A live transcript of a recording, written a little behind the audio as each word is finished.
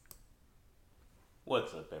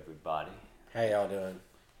What's up, everybody? How y'all doing?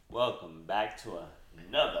 Welcome back to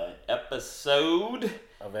another episode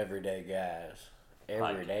Of Everyday Guys.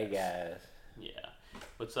 Everyday Guys. Yeah.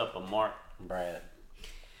 What's up, Mark? Brad.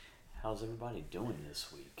 How's everybody doing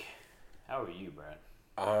this week? How are you, Brad?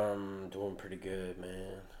 I'm doing pretty good,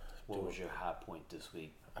 man. What was your high point this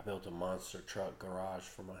week? I built a monster truck garage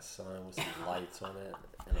for my son with some lights on it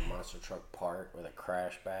and a monster truck park with a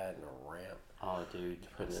crash pad and a ramp. Oh, dude. To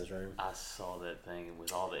put in his room. I saw that thing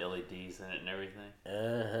with all the LEDs in it and everything.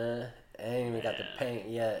 I ain't even got the paint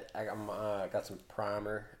yet. I got some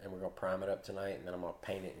primer and we're going to prime it up tonight and then I'm going to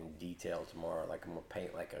paint it in detail tomorrow. Like I'm going to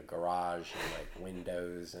paint like a garage and like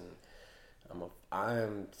windows and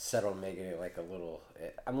I'm set on making it like a little...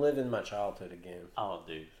 I'm living my childhood again. Oh,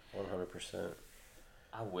 dude. 100%.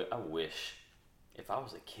 I wish if I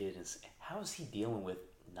was a kid, how is he dealing with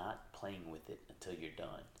not playing with it until you're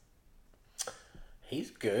done? He's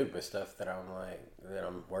good with stuff that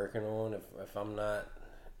I'm working on. If I'm not,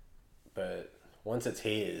 but once it's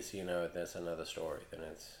his, that's another story. Then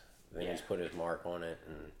he's put his mark on it,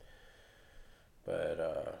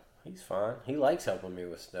 but he's fine. He likes helping me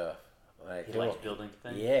with stuff. He likes building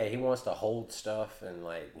things? Yeah, he wants to hold stuff and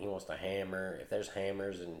he wants to hammer. If there's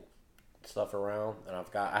hammers and stuff around, and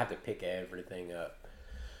I have to pick everything up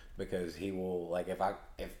because he will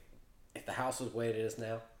if the house is the way it is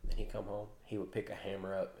now, and he come home, he would pick a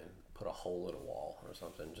hammer up and put a hole in a wall or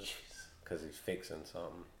something just because he's fixing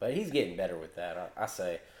something. But he's getting better with that. I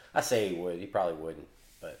say he would. He probably wouldn't,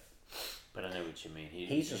 but I know what you mean.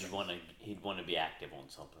 He'd want to be active on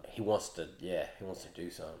something. He wants to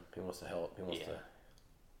do something. He wants to help. He wants to.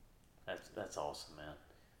 That's awesome, man.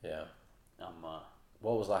 Yeah.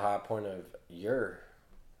 What was the high point of your?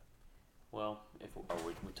 Well,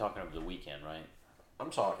 we're talking over the weekend, right? I'm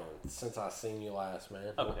talking since I seen you last,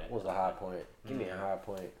 man. Okay. What was the high point? Give me a high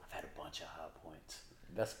point. I've had a bunch of high points.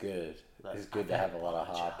 That's good. It's good to have a lot of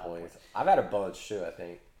high points. points. I've had a bunch too, I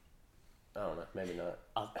think. I don't know, maybe not.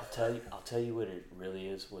 I'll tell you what it really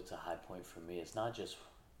is. What's a high point for me? It's not just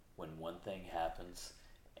when one thing happens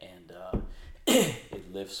and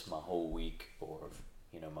it lifts my whole week or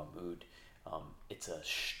my mood. It's a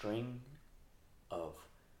string of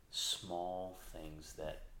small things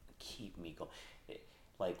that keep me going.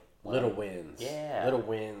 Little wins. Yeah. Little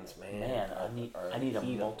wins, man. Man, I need a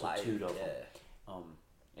multitude of them.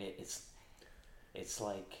 Yeah. It's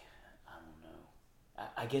like, I don't know.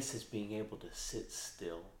 I guess it's being able to sit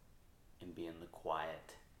still and be in the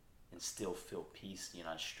quiet and still feel peace. You're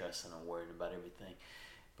not stressing and worrying about everything.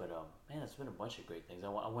 But man, it's been a bunch of great things.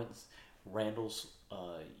 I went Randall's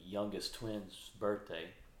youngest daughter's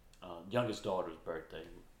birthday.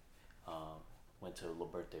 Went to a little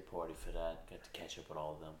birthday party for that. Got to catch up with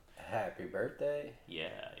all of them. Happy birthday. Yeah.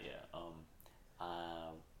 I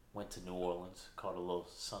went to New Orleans, caught a little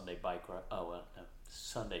Sunday bike ride.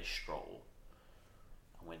 Sunday stroll.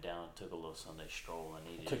 I went down, took a little Sunday stroll.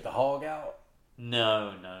 Took the hog out?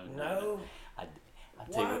 No.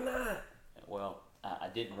 Why not? Well, I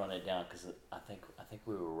didn't run it down because I think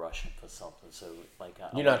we were rushing for something. So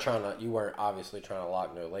You weren't obviously trying to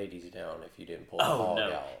lock no ladies down if you didn't pull the hog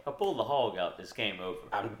out. If I pulled the hog out, it's game over.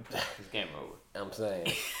 It's game over. I'm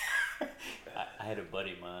saying. I had a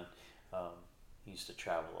buddy of mine. He used to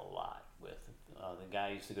travel a lot with the guy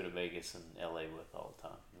I used to go to Vegas and LA with all the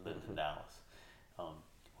time. He lived in Dallas.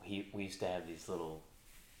 We used to have these little,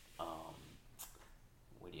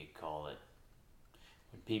 what do you call it?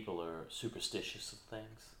 When people are superstitious of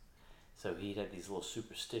things. So he'd have these little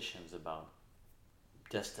superstitions about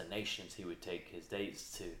destinations he would take his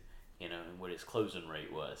dates to, and what his closing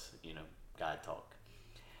rate was, guy talk.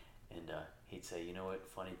 And he'd say, you know what,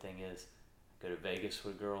 funny thing is, I go to Vegas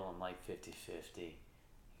with a girl, I'm like 50-50. He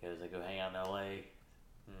goes, I go hang out in LA,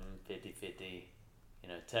 50-50.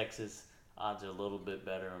 Texas, odds are a little bit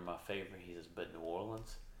better in my favor. He says, but New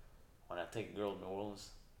Orleans, when I take a girl to New Orleans,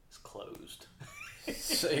 it's closed.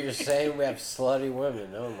 So you're saying we have slutty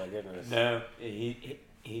women? Oh my goodness. No,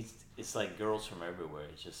 it's like girls from everywhere.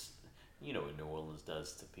 It's just, what New Orleans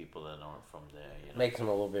does to people that aren't from there. Makes them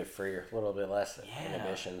a little bit freer, a little bit less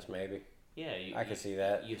inhibitions maybe. Yeah, I can see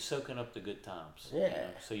that. You're soaking up the good times.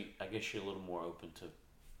 Yeah. So I guess you're a little more open to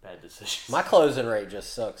bad decisions. My closing rate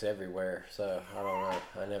just sucks everywhere, so I don't know.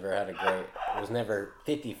 I never had it was never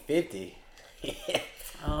 50-50.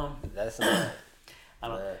 That's not.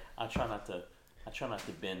 I try not to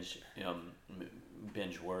binge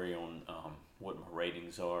worry on what my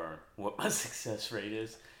ratings are, what my success rate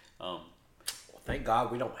is. Thank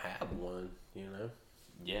God we don't have one.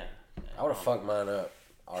 Yeah. I would have fucked mine up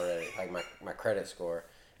already. Like my credit score.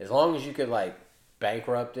 As long as you could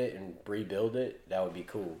bankrupt it and rebuild it, that would be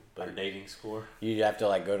cool. Our But dating score. you have to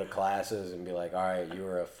like go to classes and be like, all right, you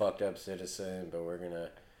were a fucked up citizen, but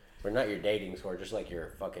we're not your dating score, just like your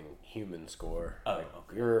fucking human score. Oh, like,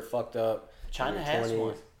 okay. You're fucked up. China in your has 20s.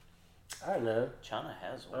 one. I don't know. China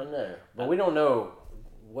has I one. don't know, but we don't know.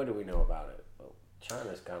 What do we know about it? Well,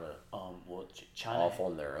 China's kind of Well, China. off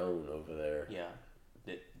on their own over there,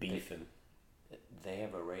 Yeah. beefing. They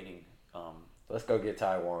have a rating. Let's go get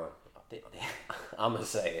Taiwan. They, I'm gonna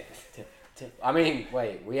say it. t- t- I mean,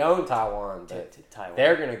 wait, we own Taiwan, but Taiwan.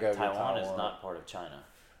 they're gonna go. Taiwan get is Taiwan. not part of China.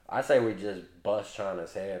 I say we just bust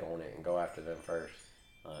China's head on it and go after them first.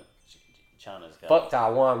 China's got Fuck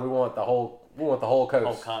Taiwan. We want the whole. We want the whole the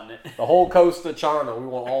coast. whole continent. The whole coast of China. We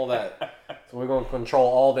want all that. So we're gonna control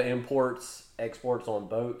all the imports, exports on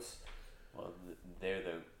boats. Well, they're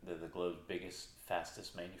the globe's biggest,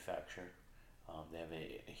 fastest manufacturer. They have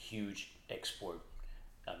a huge export.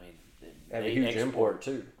 I mean, They have a huge import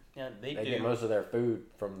too. Yeah, they They do. get most of their food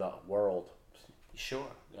from the world. Sure.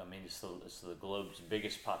 I mean, it's the globe's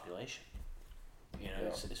biggest population. You know, Yeah.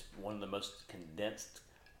 it's one of the most condensed,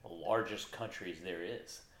 largest countries there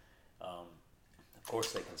is. Of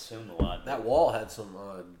course, they consume a lot. That wall had some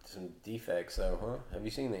defects though, huh? Have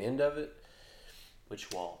you seen the end of it?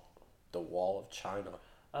 Which wall? The Wall of China.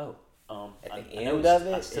 Oh, At the I end noticed-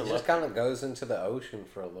 of I it, still it just love kind of goes into the ocean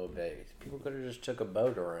for a little bit. People could have just took a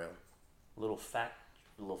boat around. little fact.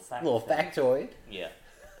 Little thing. factoid. Yeah.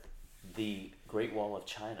 The Great Wall of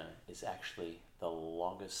China is actually the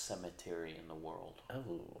longest cemetery in the world.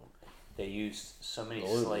 Oh. They used so many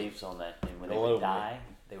Lord. slaves on that, and when they Lord. would die,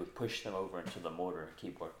 they would push them over into the mortar and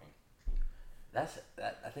keep working.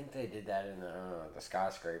 I think they did that in the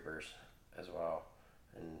skyscrapers as well,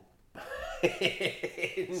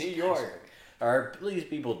 in New York. Or at least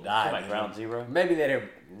people died. Like Ground Zero? Maybe they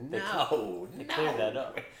didn't. They cleared that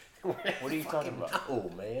up. What are you talking about? No,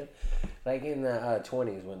 man. Like in the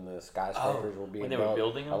 20s when the skyscrapers were being when they were built,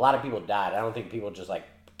 building them? a lot of people died. I don't think people just like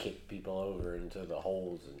kicked people over into the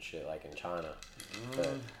holes and shit like in China.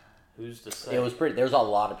 But Who's to say? it was pretty. There's a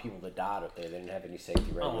lot of people that died up there. They didn't have any safety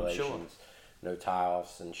Oh, I'm regulations. sure. No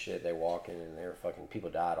tie-offs and shit. They walk in and they're fucking.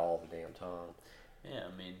 People died all the damn time. Yeah,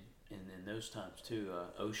 I mean, in those times too,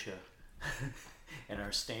 OSHA and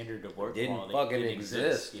our standard of work Didn't quality fucking didn't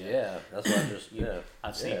exist. Yeah, that's what I just. Yeah,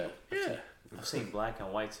 I've seen, Yeah. I've seen black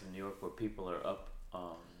and whites in New York where people are up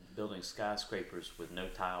building skyscrapers with no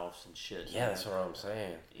tie-offs and shit. Yeah, that's what I'm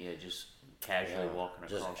saying. Yeah, just casually walking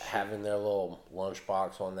Just across. having their little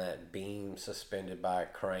lunchbox on that beam suspended by a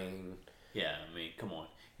crane. Yeah, I mean, come on,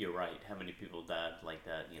 you're right. How many people died like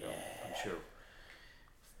that? You know, I'm sure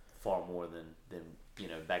far more than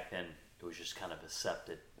back then. It was just kind of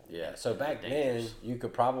accepted. Yeah, so back then dangerous. you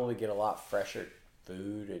could probably get a lot fresher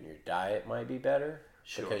food and your diet might be better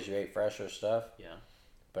Sure. because you ate fresher stuff. Yeah.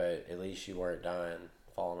 But at least you weren't dying,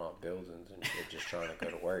 falling off buildings and shit, just trying to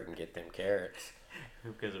go to work and get them carrots.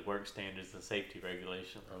 Because of work standards and safety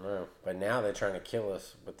regulations. I don't know. But now they're trying to kill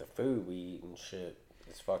us with the food we eat and shit.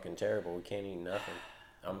 It's fucking terrible. We can't eat nothing.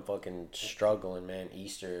 I'm fucking struggling, man.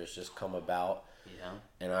 Easter has just come about. Yeah.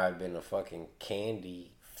 And I've been a fucking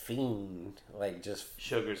candy fiend. Like, just...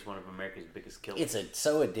 Sugar's one of America's biggest killers. It's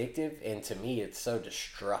so addictive, and to me, it's so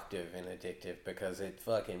destructive and addictive because it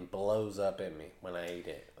fucking blows up at me when I eat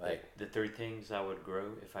it. Like, the three things I would grow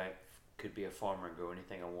if I could be a farmer and grow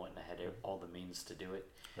anything I want and I had all the means to do it.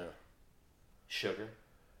 Yeah. Sugar,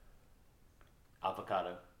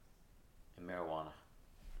 avocado, and marijuana.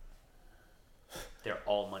 They're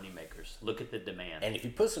all money makers. Look at the demand. and if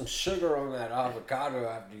you put some sugar on that avocado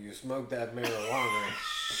after you smoke that marijuana,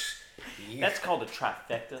 That's called a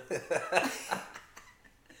trifecta.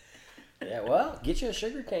 yeah, well, get you a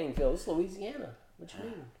sugar cane field. It's Louisiana. What you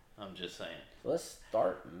mean? I'm just saying. Let's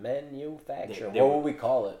start manufacturing. There What would we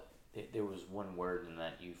call it? There was one word in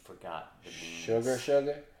that you forgot. The means. Sugar?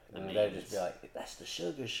 The And they'd just means. be like, that's the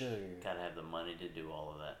sugar. Gotta have the money to do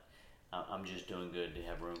all of that. I'm just doing good to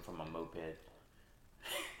have room for my moped.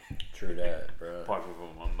 True that, bro. Park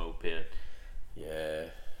for my moped. Yeah.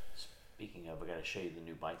 Speaking of, I gotta show you the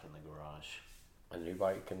new bike in the garage. A new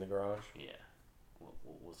bike in the garage? Yeah,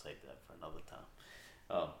 we'll save that for another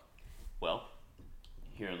time. Well,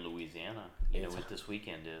 here in Louisiana, you know what this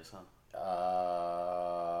weekend is, huh?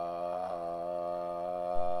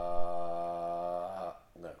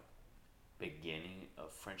 No. Beginning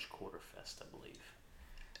of French Quarter Fest, I believe.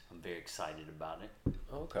 I'm very excited about it.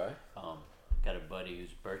 Okay. Got a buddy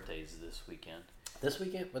whose birthday is this weekend. This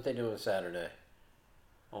weekend? What they doing Saturday?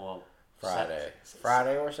 Well, Friday.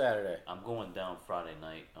 Friday or Saturday? I'm going down Friday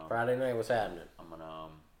night. Friday night, what's happening? I'm gonna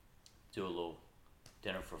do a little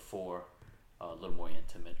dinner for four, a little more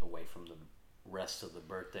intimate, away from the rest of the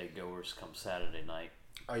birthday goers come Saturday night.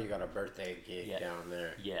 Oh, you got a birthday gig down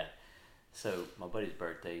there. Yeah. So my buddy's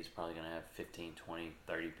birthday, he's probably going to have 15, 20,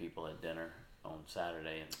 30 people at dinner on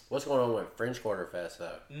Saturday. And what's going on with French Quarter Fest,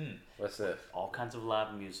 though? What's this? All kinds of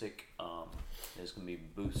live music. There's going to be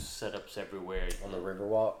booth setups everywhere. On the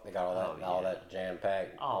Riverwalk? They got all that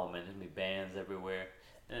jam-packed. Oh, man, there's going to be bands everywhere.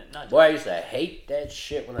 Boy, I used to hate that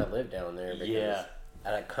shit when I lived down there. Because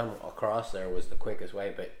I'd come across there was the quickest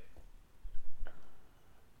way, but...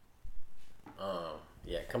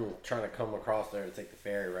 trying to come across there to take the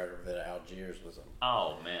ferry right over to Algiers was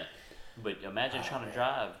Oh, man. But imagine trying to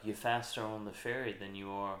drive. You're faster on the ferry than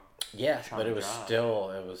you are. Yeah, but it was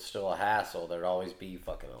still a hassle. There'd always be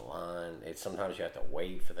fucking a line. Sometimes you have to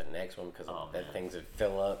wait for the next one because things would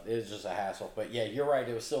fill up. It was just a hassle. But yeah, you're right.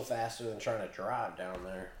 It was still faster than trying to drive down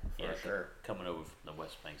there for sure. Coming over from the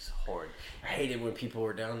West Bank's horrid. I hated when people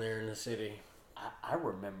were down there in the city. I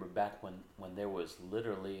remember back when there was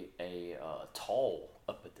literally a toll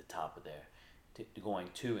up at the top of there, going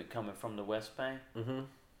to and coming from the West Bank. Mm-hmm.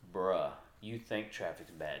 Bruh, you think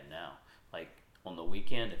traffic's bad now? Like on the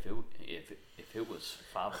weekend, if it was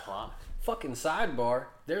 5 o'clock. Fucking sidebar.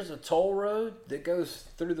 There's a toll road that goes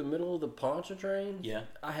through the middle of the Pontchartrain. Yeah.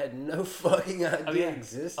 I had no fucking idea it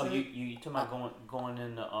existed. Oh, you talking about going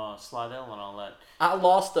into Slidell and all that? I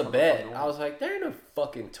lost a bet. I was like, there ain't no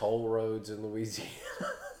fucking toll roads in Louisiana.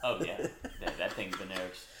 Oh yeah, that thing's been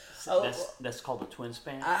there. That's called the Twin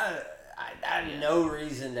Span. I had no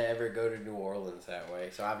reason to ever go to New Orleans that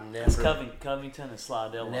way, so I've never. It's Covington and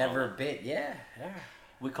Slidell. Never been. Yeah.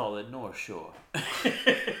 We call it North Shore.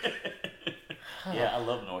 Yeah, I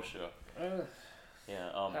love North Shore.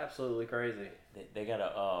 Yeah, absolutely crazy. They got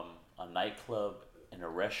a nightclub and a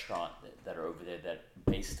restaurant that are over there that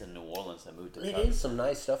based in New Orleans that moved to. It is some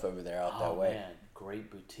nice stuff over there out that way. Oh man,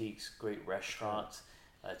 great boutiques, great restaurants.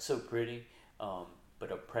 It's so pretty.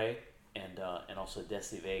 But Apres and also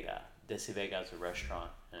Desi Vega. Desi Vega is a restaurant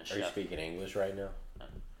and a chef. Are you speaking English right now?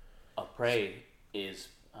 Apres is,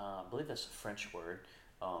 I believe that's a French word.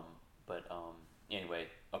 Anyway,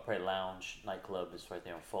 Apres Lounge nightclub is right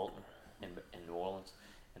there on Fulton in New Orleans,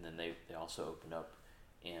 and then they also opened up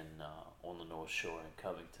on the North Shore in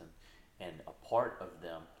Covington, and a part of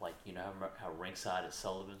them, like how ringside at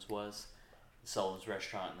Sullivan's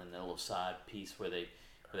restaurant, and then the little side piece where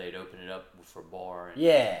they'd open it up for bar and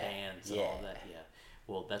bands and all that. Yeah,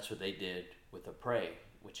 well, that's what they did with Apres,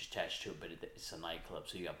 which is attached to it, but it's a nightclub,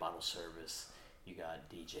 so you got bottle service. You got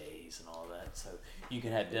DJs and all that, so you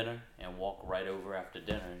can have dinner and walk right over after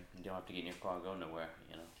dinner. You don't have to get in your car and go nowhere.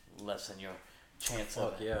 Lessen your chance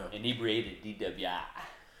of inebriated DWI.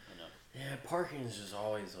 Yeah, parking is just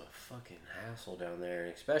always a fucking hassle down there,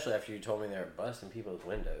 especially after you told me they were busting people's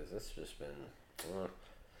windows. It's just been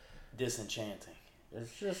disenchanting.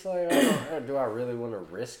 It's just like, do I really want to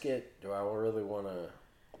risk it? Do I really want to?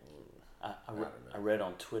 I read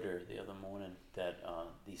on Twitter the other morning that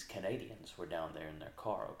these Canadians were down there in their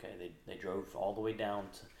car. Okay, they drove all the way down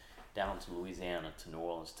to Louisiana to New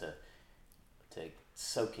Orleans to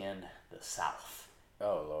soak in the South.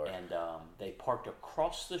 Oh Lord! And they parked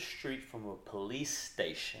across the street from a police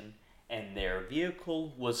station, and their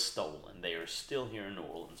vehicle was stolen. They are still here in New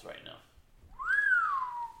Orleans right now.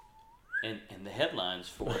 And the headlines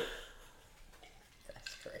for it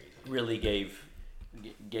that's crazy. Really gave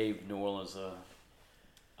New Orleans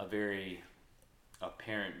a very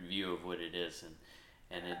apparent view of what it is,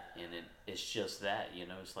 and it's just that,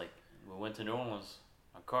 it's like we went to New Orleans,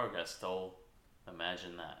 our car got stole.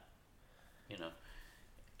 Imagine that,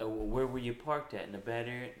 where were you parked at, in a bad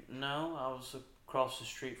area? No, I was across the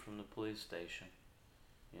street from the police station.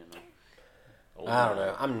 I don't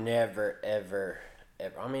know. I'm never ever.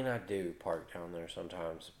 I mean, I do park down there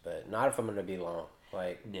sometimes, but not if I'm going to be long.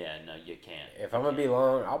 Like, yeah, no, you can't. If I'm going to be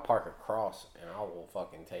long, I'll park across, and I will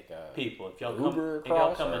fucking take a People, if y'all Uber if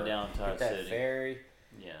y'all coming down to our that city, ferry.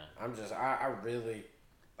 Yeah, I'm just, I really,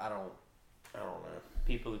 I don't know.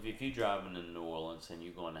 People, if you're driving in New Orleans and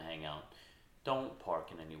you're going to hang out, don't park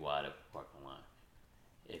in any wide open parking lot.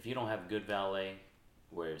 If you don't have good valet,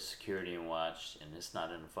 where it's security and watch, and it's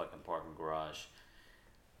not in a fucking parking garage,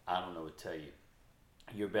 I don't know what to tell you.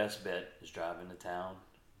 Your best bet is driving to town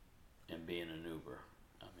and being an Uber.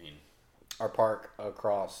 I mean, our park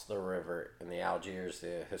across the river in the Algiers,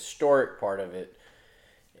 the historic part of it,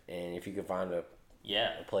 and if you can find a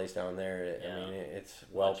place down there, I mean, it's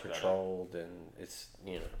well patrolled and it's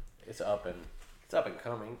it's up and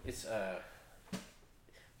coming. It's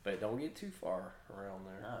but don't get too far around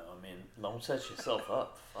there. No, I mean, don't set yourself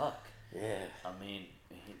up. Fuck. Yeah. I mean,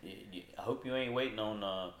 I hope you ain't waiting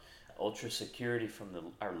on ultra security from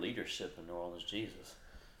our leadership in New Orleans. Jesus.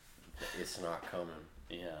 It's not coming.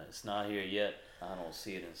 Yeah, it's not here yet. I don't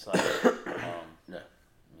see it in sight. No.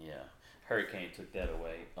 Yeah, hurricane took that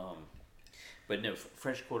away. But no,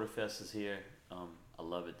 French Quarter Fest is here. I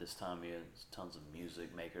love it this time of year. There's tons of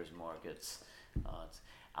music, makers markets.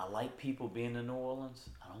 I like people being in New Orleans.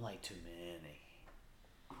 I don't like too many.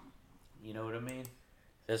 You know what I mean?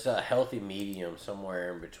 There's a healthy medium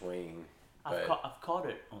somewhere in between. I've caught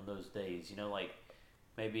it on those days. You know, like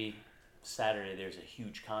maybe Saturday there's a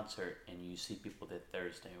huge concert and you see people there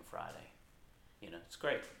Thursday and Friday. You know, it's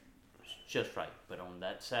great. It's just right. But on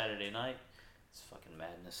that Saturday night, it's fucking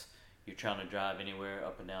madness. You're trying to drive anywhere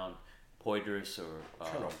up and down Poydras or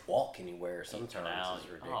trying to walk anywhere sometimes is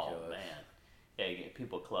ridiculous. Oh man, yeah,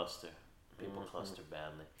 people cluster. People cluster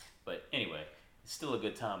badly. But anyway, it's still a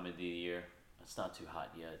good time of the year. It's not too hot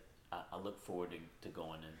yet. I look forward to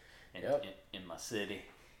going in my city,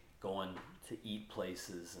 going to eat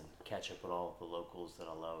places and catch up with all the locals that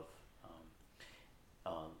I love.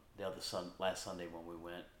 Last Sunday when we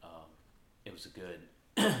went, it was good.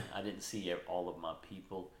 I didn't see all of my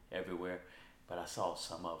people everywhere, but I saw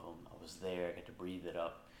some of them. I was there. I got to breathe it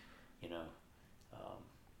up, you know,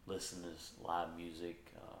 listen to live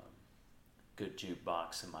music, good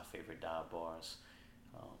jukebox in my favorite dive bars,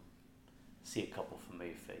 see a couple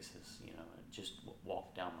familiar faces, you know, and just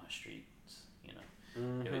walk down my streets, you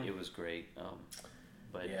know. It was great.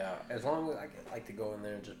 But yeah, as long as I like to go in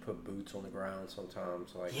there and just put boots on the ground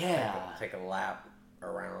sometimes, like take a lap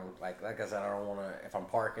around. Like I said, I don't want to. If I'm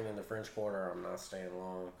parking in the French Quarter, I'm not staying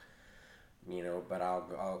long. You know, but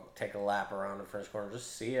I'll take a lap around the French Quarter,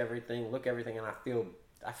 just see everything, look everything, and I feel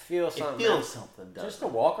something. It feels something, just to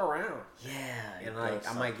walk around. Yeah, and like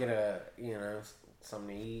I might get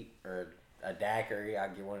something to eat or a daiquiri. I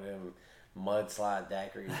get one of them mudslide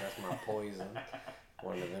daiquiris. That's my poison.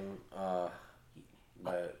 One of them.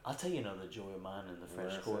 But I'll tell you another joy of mine in the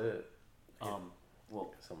French Quarter.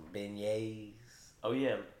 Some beignets. Oh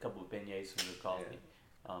yeah, a couple of beignets and good coffee.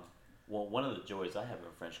 Yeah. Well, one of the joys I have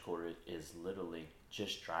in French Quarter is literally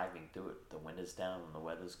just driving through it. The window's down and the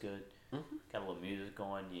weather's good. Mm-hmm. Got a little music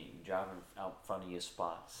going. You driving out in front of your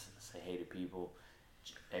spots, say hey to people,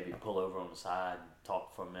 maybe pull over on the side,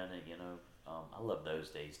 talk for a minute. You know, I love those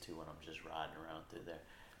days too when I'm just riding around through there.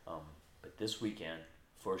 But this weekend,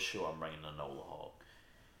 for sure, I'm bringing the Nola Hog.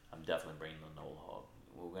 I'm definitely bringing the Nola Hog.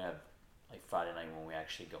 We're gonna have like Friday night when we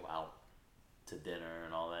actually go out to dinner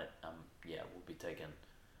and all that. We'll be taking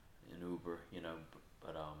an Uber, you know.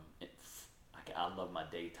 But I love my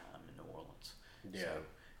daytime in New Orleans. Yeah, so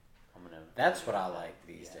I'm gonna. That's what I like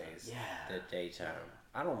these days. Yeah, the daytime.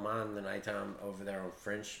 I don't mind the nighttime over there on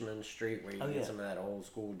Frenchman Street where you get some of that old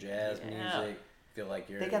school jazz music. Feel like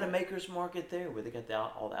they got a makers market there where they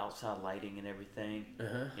got all the outside lighting and everything.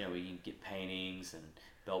 You know, where you can get paintings and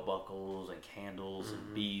belt buckles and candles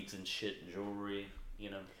and beads and shit and jewelry.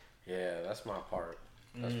 You know. Yeah, that's my part.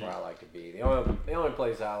 That's where I like to be. The only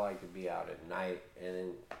place I like to be out at night, and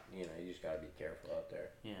then you just gotta be careful out there.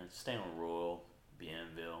 Yeah, stay on Royal,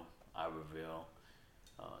 Bienville, Iberville,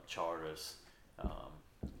 Charters,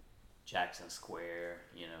 Jackson Square.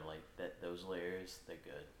 You know, like that. Those layers, they're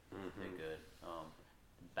good. They're good.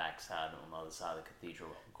 Backside on the other side of the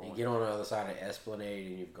cathedral. You get on the other side of Esplanade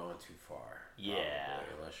and you've gone too far. Yeah.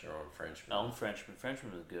 Probably, unless you're on Frenchman. On Frenchman.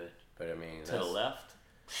 Frenchman is good. But I mean, to the left.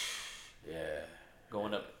 Yeah.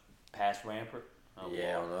 Going up past Rampart. On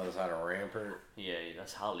the other side of Rampart. Yeah,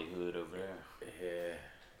 that's Hollywood over there.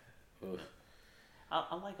 Yeah. Oof.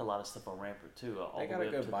 I like a lot of stuff on Rampart too. They got a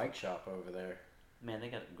good bike shop over there. Man, they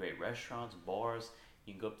got great restaurants, bars.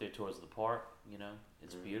 You can go up there towards the park. You know,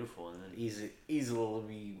 it's beautiful, and then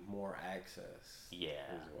easily more access. Yeah.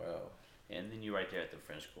 As well. And then you're right there at the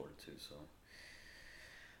French Quarter too. So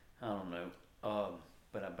I don't know,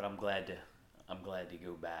 but I'm glad to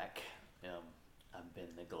go back. I've been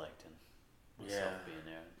neglecting myself being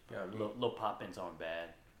there. Yeah, little pop-ins aren't bad.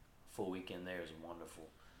 Full weekend there is wonderful.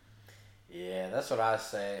 Yeah, that's what I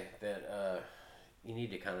say. That you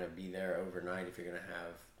need to kind of be there overnight if you're gonna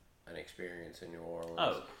have an experience in New Orleans.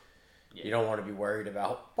 Oh. Yeah. You don't want to be worried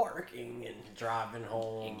about parking and driving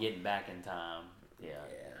home and getting back in time. Yeah.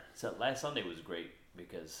 So last Sunday was great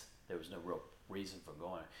because there was no real reason for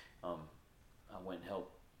going. I went and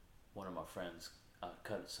helped one of my friends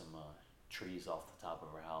cut some trees off the top of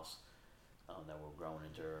her house that were growing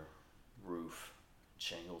into her roof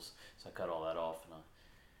shingles. So I cut all that off, and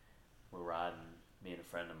we're riding, me and a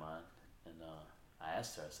friend of mine, and I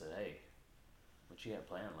asked her. I said, "Hey, what you got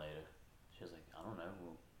planned later?" She was like, "I don't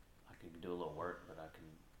know. I could do a little work, but I can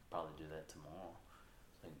probably do that tomorrow."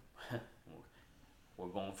 It's like, we're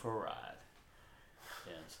going for a ride.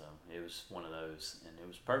 Yeah, so it was one of those, and it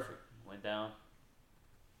was perfect. Went down,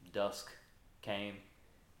 dusk came,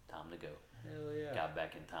 time to go. Hell yeah. Got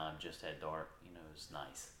back in time just at dark. You know, it was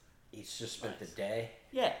nice. You just spent Nice. the day.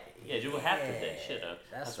 Yeah, do half the day. Shit,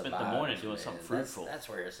 I spent the morning doing something fruitful. That's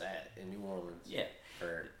where it's at in New Orleans. Yeah,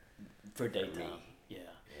 for daytime. me. Yeah.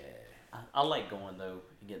 Yeah. I like going though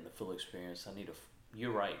and getting the full experience.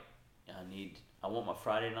 You're right. I want my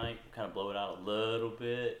Friday night, kind of blow it out a little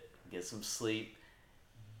bit, get some sleep,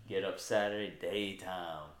 get up Saturday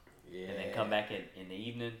daytime, Yeah. and then come back in the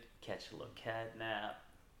evening, catch a little cat nap,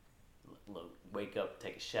 wake up,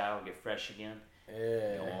 take a shower, get fresh again,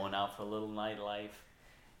 Yeah. go on out for a little nightlife,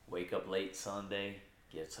 wake up late Sunday,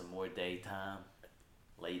 get some more daytime,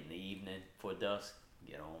 late in the evening for dusk,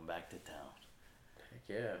 get on back to town. Heck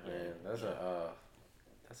yeah, man.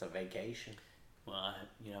 That's a vacation. Well,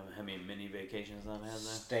 you know how many mini vacations I've had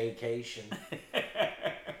there? Staycation.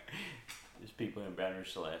 There's people in Baton Rouge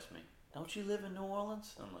still ask me, "Don't you live in New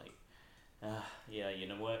Orleans?" I'm like, yeah, you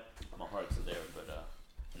know what? My heart's there, but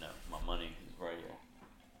no, my money is right here.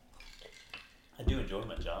 I do enjoy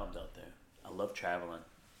my jobs out there. I love traveling.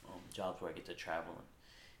 Jobs where I get to travel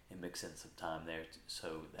and mix in some time there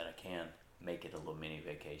so that I can make it a little mini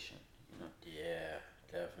vacation. You know? Yeah,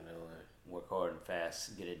 definitely. Work hard and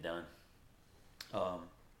fast, get it done.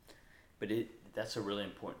 But that's a really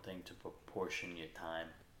important thing to proportion your time,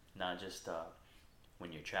 not just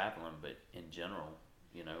when you're traveling, but in general.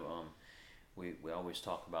 You know, we always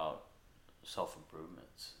talk about self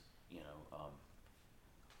improvements. You know,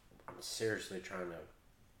 I'm seriously trying to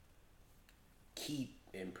keep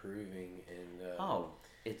improving, and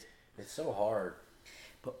it's so hard.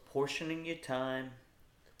 Proportioning your time,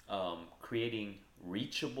 creating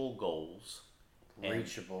reachable goals.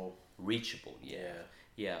 Reachable, yeah.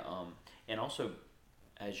 And also,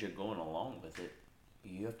 as you're going along with it,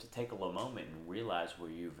 you have to take a little moment and realize where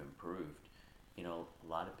you've improved. You know, a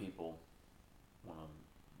lot of people want to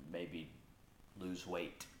maybe lose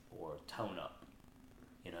weight or tone up,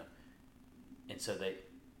 you know, and so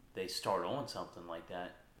they start on something like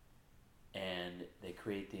that, and they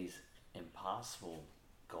create these impossible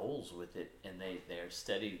goals with it, and they're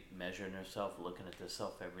steady measuring themselves, looking at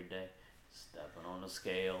themselves every day, stepping on the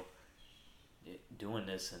scale, doing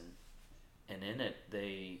this, and in it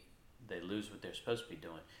they lose what they're supposed to be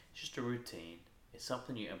doing. It's just a routine. It's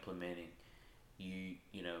something you're implementing. You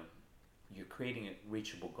know, you're creating a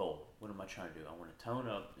reachable goal. What am I trying to do? I want to tone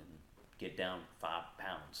up and get down 5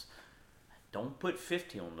 pounds. Don't put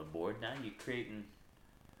 50 on the board. Now you're creating.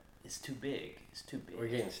 It's too big. We're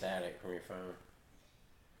getting static from your phone.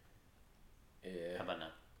 Yeah. How about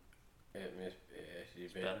now?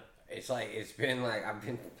 It's been like I've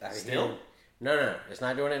been Still? No, it's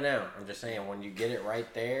not doing it now. I'm just saying when you get it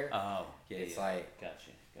right there. Oh, yeah. It's yeah. like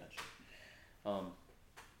Gotcha.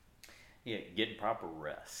 Yeah, getting proper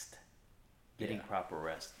rest. Proper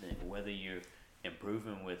rest. Whether you're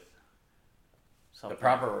improving with something.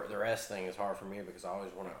 The rest thing is hard for me because I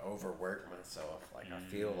always want to overwork myself. Like I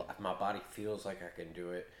feel my body feels like I can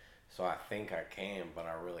do it, so I think I can, but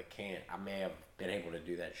I really can't. I may have been able to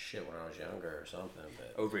do that shit when I was younger or something,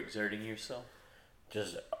 but Overexerting yourself.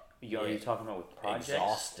 just Are you talking about with projects?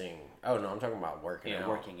 exhausting. Oh no, I'm talking about working out.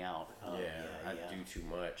 Working out. I do too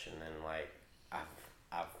much, and then like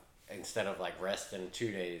I've instead of like resting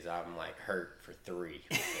 2 days, I'm like hurt for 3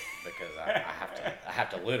 because I have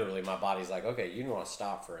to literally. My body's like, okay, you want to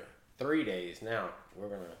stop for 3 days. Now we're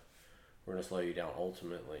gonna slow you down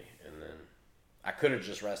ultimately, and then I could have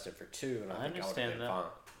just rested for 2, and I think I would have been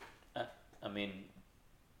fine. I mean,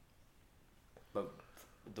 but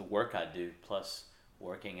the work I do plus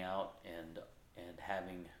working out and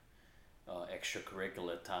having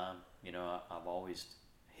extracurricular time, you know, I've always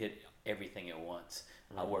hit everything at once.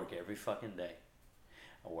 I work every fucking day.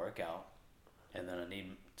 I work out, and then I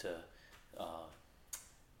need to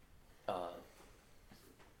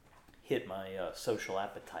hit my social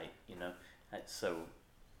appetite, you know. So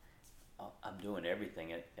I'm doing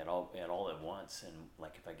everything at all at once. And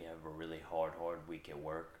like if I have a really hard week at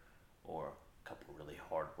work, or a couple really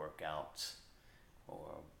hard workouts,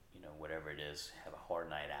 or you know whatever it is, have a hard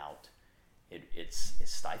night out, it's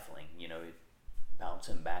stifling. You know,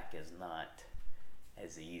 bouncing back is not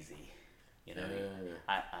as easy. You know,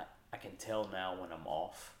 I can tell now when I'm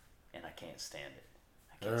off, and I can't stand it.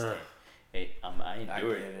 I can't stand it. I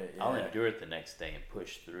endure it. I'll endure it the next day and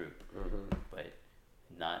push through. But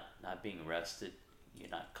not being rested, you're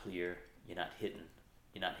not clear. You're not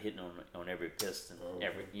hitting on every piston.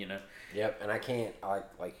 You know. Yep, and I can't.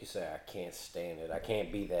 Like you said, I can't stand it. I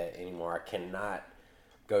can't be that anymore. I cannot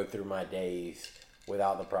go through my days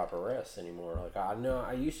without the proper rest anymore. Like I know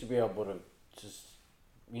I used to be able to just,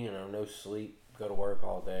 you know, no sleep, go to work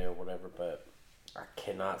all day or whatever, but I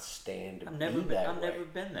cannot stand to I've be never been. that I've way. never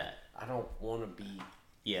been that. I don't want to be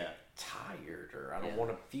Yeah. tired, or I don't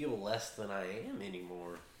want to feel less than I am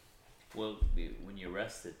anymore. Well, when you're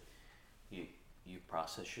rested, you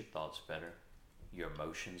process your thoughts better. Your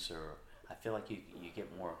emotions are. I feel like you get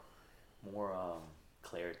more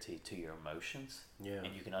clarity to your emotions. Yeah.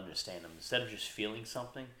 And you can understand them instead of just feeling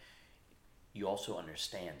something. You also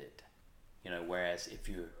understand it. Whereas if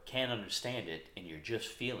you can't understand it and you're just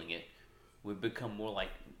feeling it, we become more like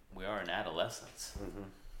we are in adolescence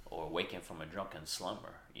or waking from a drunken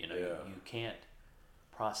slumber. You can't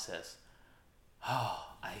process,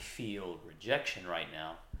 I feel rejection right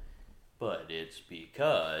now, but it's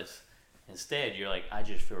because instead you're like, I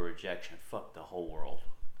just feel rejection. Fuck the whole world.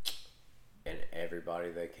 And everybody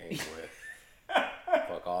they came with.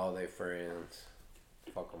 Fuck all their friends.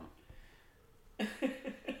 Fuck them.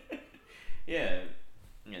 Yeah,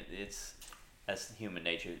 that's human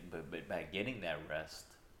nature. But by getting that rest,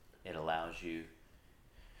 it allows you.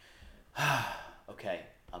 Okay,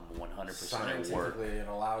 I'm 100% Scientifically, it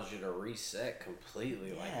allows you to reset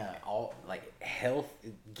completely. Like health,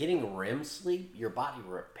 getting REM sleep, your body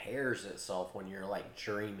repairs itself when you're like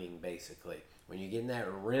dreaming. Basically, when you get in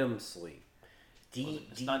that REM sleep,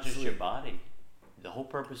 it's not just your body. The whole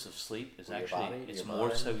purpose of sleep is it's more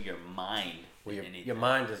mind. so your mind. Well, your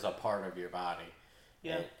mind is a part of your body.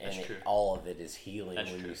 Yeah, and that's true. All of it is healing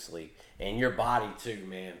when you sleep, and your body too,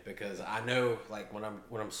 man. Because I know, like when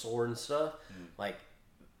I'm sore and stuff, like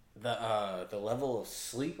the level of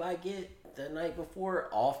sleep I get the night before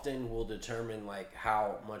often will determine like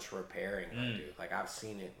how much repairing I do. Like I've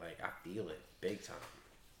seen it, like I feel it big time.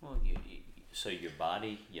 Well, so your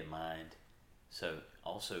body, your mind, so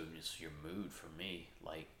also just your mood. For me,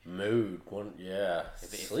 like mood,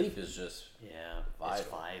 sleep is just vital. It's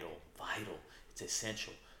vital. It's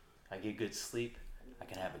essential. I get good sleep, I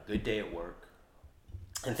can have a good day at work.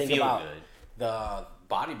 And think about good. The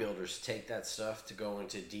bodybuilders take that stuff to go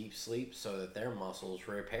into deep sleep so that their muscles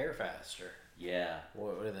repair faster. Yeah.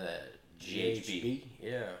 What is that? GHB?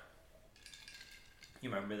 Yeah. You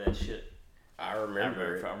remember that shit? I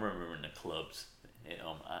remember it. I remember in the clubs.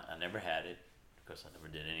 I never had it because I never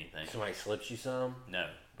did anything. Somebody slips you some? No,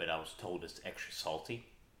 but I was told it's extra salty.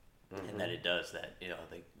 And that it does that,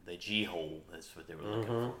 the G hole. That's what they were looking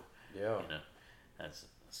for. Yeah,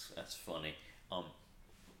 that's funny.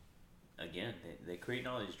 Again, they creating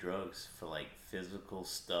all these drugs for like physical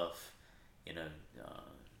stuff,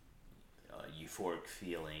 euphoric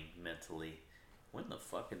feeling mentally. When the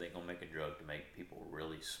fuck are they gonna make a drug to make people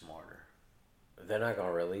really smarter? They're not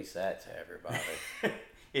gonna release that to everybody.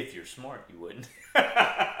 If you're smart, you wouldn't.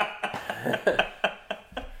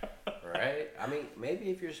 Right? I mean, maybe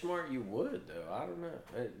if you're smart, you would, though. I don't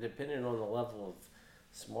know. Depending on the level of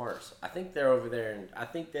smarts. I think they're over there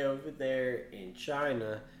in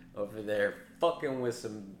China, over there fucking with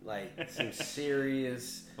some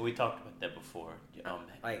serious. We talked about that before.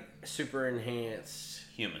 Like super enhanced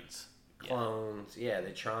humans, clones. Yeah,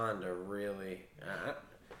 they're trying to really.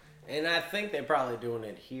 And I think they're probably doing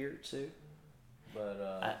it here too.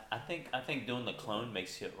 But I think doing the clone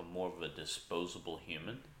makes you more of a disposable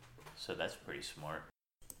human. So that's pretty smart.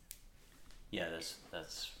 Yeah,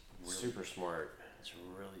 that's really, super smart. It's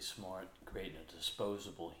really smart, creating a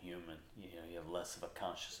disposable human. You have less of a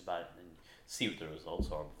conscience about it, and see what the results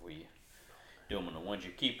are before you do them. And the ones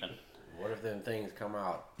you're keeping. What if them things come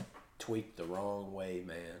out tweaked the wrong way,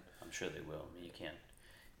 man? I'm sure they will. I mean, you can't.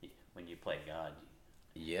 When you play God,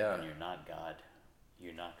 when you're not God,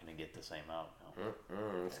 you're not going to get the same outcome.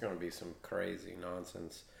 It's going to be some crazy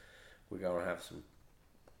nonsense. We're going to have some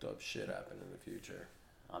dumb shit happen in the future.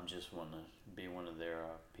 I'm just want to be one of their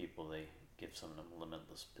people they give some of them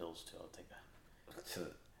limitless pills to. I'll take that. To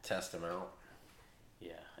test them out?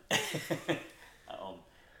 Yeah.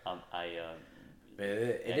 But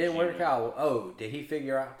it didn't work out. Oh, did he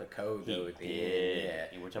figure out the code though? He did.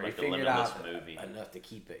 Yeah. We're talking about the Limitless movie. Enough to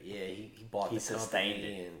keep it. Yeah, he bought he the sustained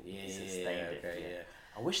company. It. And, he sustained it. Yeah.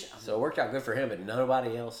 I wish. So it worked out good for him, but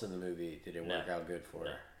nobody else in the movie did it work out good for.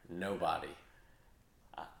 Nobody.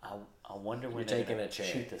 I wonder when they're taking a chance.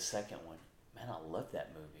 Shoot the second one. Man, I love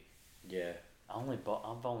that movie. Yeah. I've only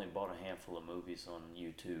bought a handful of movies on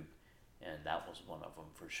YouTube, and that was one of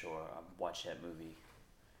them for sure. I watched that movie.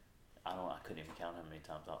 I couldn't even count how many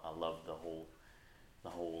times. I love the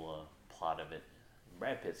whole plot of it.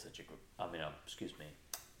 Brad Pitt's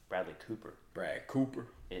Bradley Cooper. Brad Cooper.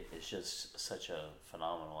 It's just such a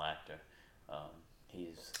phenomenal actor.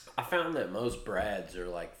 I found that most Brads are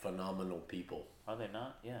like phenomenal people. Are they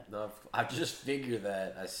not? Yeah. No, I just figure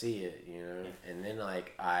that I see it, and then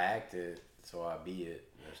like I act it, so I be it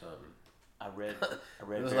or something. I read.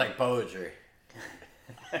 It was like poetry.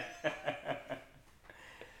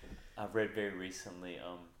 I've read very recently.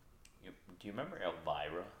 Do you remember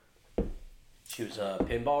Elvira? She was A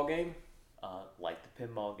pinball game? like the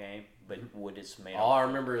pinball game, but what it's made. All I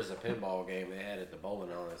remember is a pinball game they had at the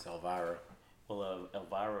bowling alley. It's Elvira. Well,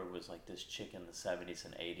 Elvira was like this chick in the 70s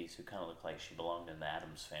and 80s who kind of looked like she belonged in the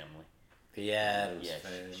Addams family. The Addams Yeah,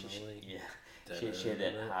 family. she had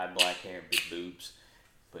that high black hair and big boobs.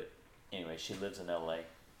 But anyway, she lives in LA,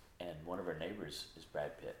 and one of her neighbors is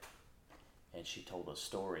Brad Pitt. And she told a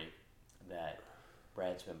story that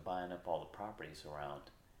Brad's been buying up all the properties around.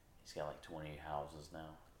 He's got like 20 houses now,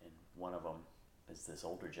 and one of them is this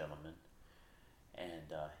older gentleman, and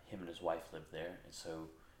him and his wife lived there, and so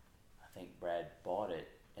I think Brad bought it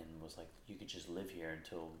and was like, you could just live here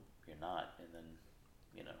until you're not, and then,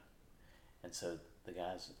 you know, and so the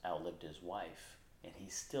guy's outlived his wife, and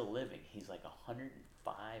he's still living. He's like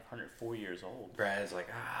 105, 104 years old. Brad's like,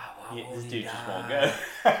 why won't This he dude die? just won't go.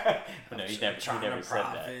 But no, he never to said that.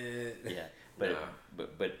 profit. Yeah, but No.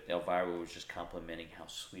 but Elvira was just complimenting how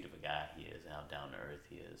sweet of a guy he is, how down to earth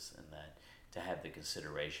he is, and that to have the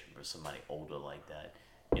consideration for somebody older like that,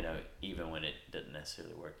 you know, even when it doesn't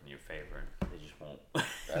necessarily work in your favor, they just won't.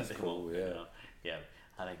 That's they cool. won't, Yeah. You know? Yeah,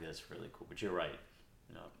 I think that's really cool. But you're right.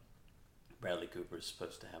 You know, Bradley Cooper is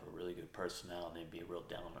supposed to have a really good personality and be a real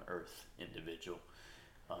down to earth individual.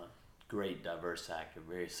 Great diverse actor,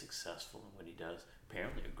 very successful in what he does.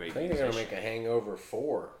 Apparently, a great. I think they're gonna make a Hangover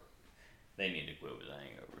 4. They need to quit with the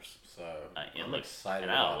Hangovers. So I'm excited.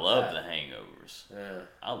 and I about love that. the Hangovers. Yeah.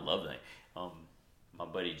 I love that. My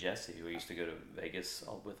buddy Jesse, who I used to go to Vegas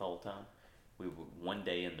with all the time, we would, one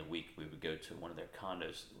day in the week we would go to one of their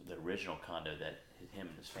condos, the original condo that him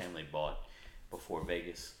and his family bought before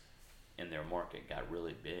Vegas in their market got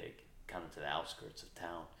really big, kind of to the outskirts of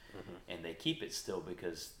town. Mm-hmm. And they keep it still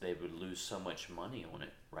because they would lose so much money on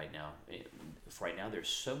it right now. Right now there's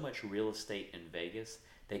so much real estate in Vegas,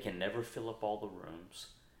 they can never fill up all the rooms.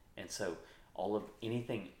 And so all of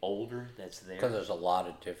anything older that's there, Because there's a lot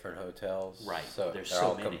of different hotels. right? So there's they're so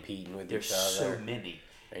all many. competing with There's each other. so many.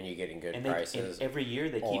 And you're getting good And prices. and every year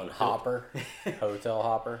they keep on Hopper, Hotel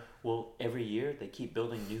Hopper. Well, every year they keep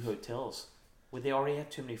building new hotels. Well, they already have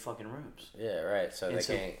too many fucking rooms. Yeah, right. So And they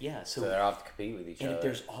so- can't. yeah, So so- they're off to compete with each And other. if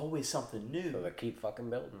there's always something new, So they keep fucking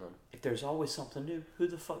building them. if there's always something new, who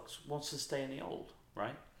the fuck wants to stay in the old,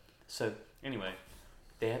 right? So anyway,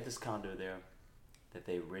 they had this condo there that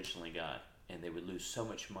they originally got, and they would lose so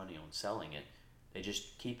much money on selling it, they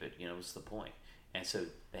just keep it. You know, what's the point? And so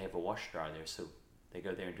they have a washer dryer there, so they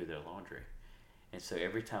go there and do their laundry. And so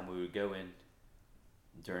every time we would go in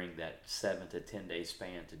during that 7 to 10 day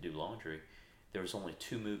span to do laundry, there was only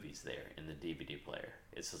 2 movies there in the DVD player.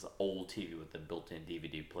 It's this old TV with a built-in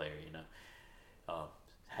DVD player, you know.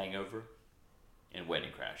 Hangover and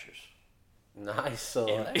Wedding Crashers. Nice And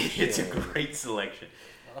selection. it's a great selection.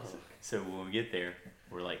 Oh. So when we get there,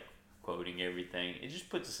 we're like quoting everything. It just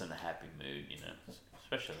puts us in a happy mood, you know,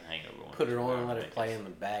 especially the Hangover one. Put it on and let it play in the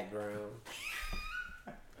background.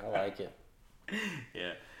 I like it.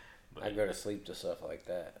 Yeah. But, I go to sleep to stuff like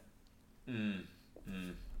that.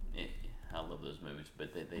 yeah, I love those movies,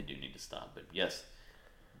 but they do need to stop. But yes,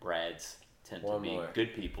 Brads tend One to be more.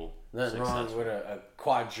 good people. Nothing wrong with a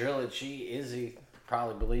quadrilogy. Izzy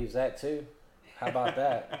probably believes that too. How about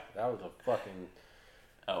that? That was a fucking.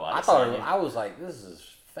 Oh, I thought I was like, this is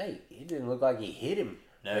fake. He didn't look like he hit him.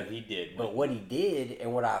 No, he did. But what he did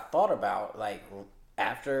and what I thought about, like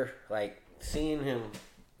after like seeing him,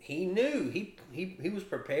 he knew he was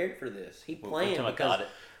prepared for this. He planned because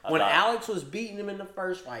when Alex was beating him in the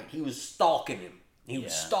first fight, he was stalking him. He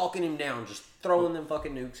was stalking him down, just throwing them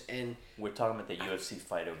fucking nukes. And we're talking about the UFC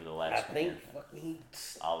fight over the last. I think weekend. fucking he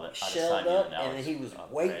I'll shelled assign you up, an and Alex. then he was Okay,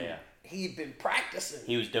 waiting. yeah. He'd been practicing.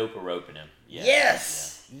 He was dope roping him. Yeah,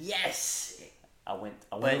 Yes, yes. I went.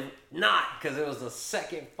 But not because it was the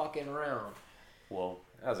second fucking round. Well,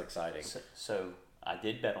 that was exciting. So I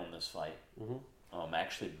did bet on this fight. Mm-hmm.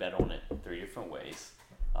 Actually bet on it 3 different ways.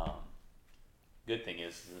 Good thing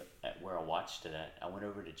is at where I watched it at, I went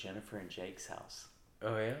over to Jennifer and Jake's house.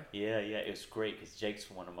 Oh yeah. Yeah, it was great because Jake's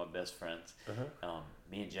one of my best friends. Uh-huh.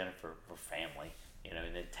 Me and Jennifer were family, you know,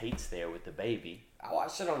 and then Tate's there with the baby. I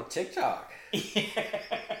watched it on TikTok.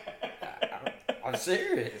 I'm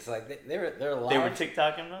serious. Like they're live. They were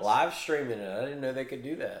TikToking us? Live streaming it. I didn't know they could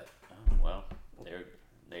do that. Oh, well,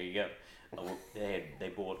 there you go. They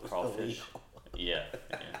boiled crawfish. Yeah.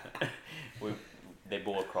 They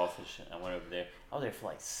boiled crawfish. I went over there. I was there for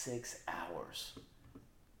like 6 hours.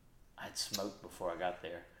 I'd smoked before I got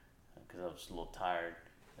there because I was a little tired.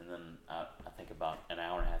 And then I think about an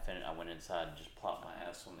hour and a half in it, I went inside and just plopped my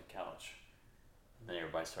ass on the couch then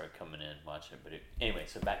everybody started coming in and watching it. Anyway,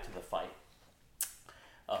 so back to the fight.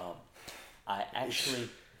 I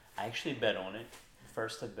actually bet on it.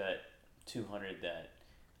 First, I bet 200 that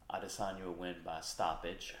Adesanya would win by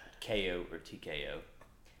stoppage, KO or TKO.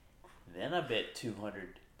 Then I bet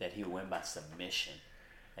 200 that he would win by submission,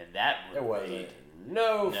 and that there wasn't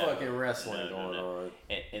no fucking wrestling going on.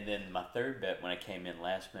 And then my third bet, when I came in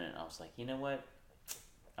last minute, I was like, you know what?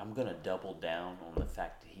 I'm gonna double down on the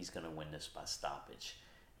fact that he's gonna win this by stoppage.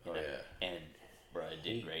 You know? Yeah. And bro, it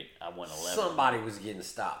did great. I won 11. Somebody was getting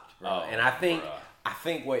stopped, bro. Oh, and I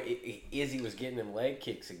think what Izzy was getting them leg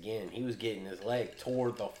kicks again. He was getting his leg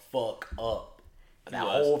tore the fuck up that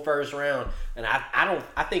whole first round. And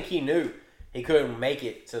I think he knew he couldn't make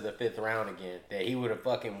it to the fifth round again. That he would have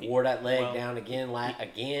fucking wore that leg down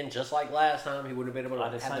again, just like last time. He would have been able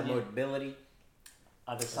to have the mobility.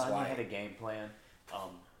 Adesanya had a game plan.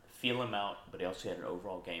 Feel him out, but he also had an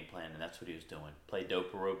overall game plan, and that's what he was doing. Play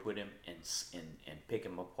dope rope with him and pick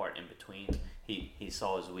him apart in between. He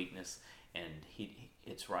saw his weakness, and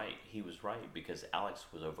it's right. He was right because Alex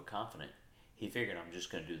was overconfident. He figured, I'm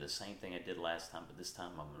just going to do the same thing I did last time, but this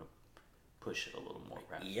time I'm going to push it a little more.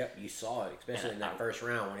 Rapid. Yep, you saw it, especially in that first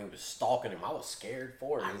round when he was stalking him. I was scared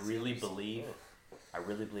for it. I really believe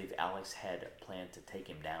Alex had a plan to take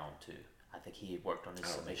him down too. I think he worked on his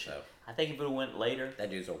submission. So. I think if it went later, that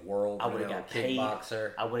dude's a world. I would have got paid.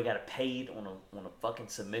 Kickboxer. I would have got paid on a fucking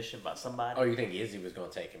submission by somebody. Oh, you think Izzy was going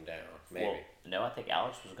to take him down? Maybe. Well, no, I think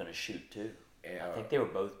Alex was going to shoot too. Yeah. I think they were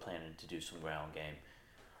both planning to do some ground game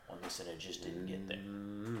on this, and it just didn't get there.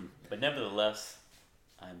 But nevertheless,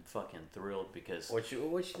 I'm fucking thrilled because what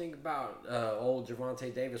you think about old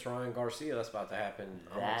Gervonta Davis, Ryan Garcia? That's about to happen.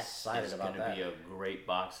 I'm excited about that. That is going to be a great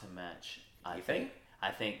boxing match. You think?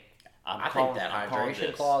 I think. I think that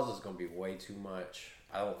hydration clause is going to be way too much.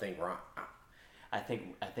 I don't think Ryan. I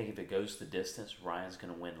think if it goes the distance, Ryan's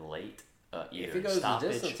going to win late. If it goes the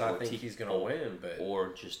distance, I think he's going to win,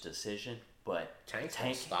 or just decision. But Tank's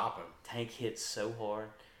going to stop him. Tank hits so hard,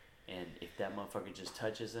 and if that motherfucker just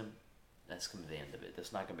touches him, that's going to be the end of it.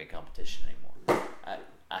 That's not going to be a competition anymore.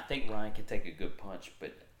 I think Ryan can take a good punch,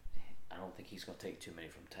 but I don't think he's going to take too many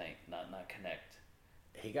from Tank. Not connect.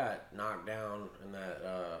 He got knocked down in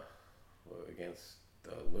that against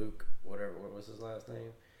Luke, whatever. What was his last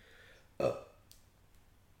name?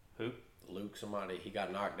 Who? Luke. Somebody. He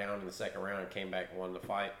got knocked down in the second round and came back and won the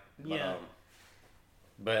fight. Yeah.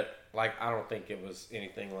 But like, I don't think it was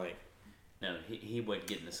anything like. No, he wasn't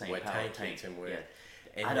getting the same what power Tank Tank hits him with.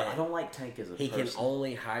 Yeah. And I don't like Tank as a person. He can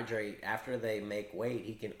only hydrate after they make weight.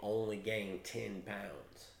 He can only gain 10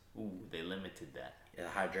 pounds. Ooh, they limited that. The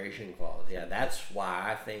hydration clause. Yeah, that's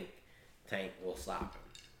why I think Tank will stop him.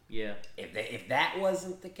 Yeah. If that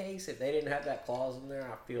wasn't the case, if they didn't have that clause in there,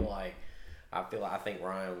 I think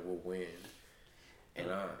Ryan will win. And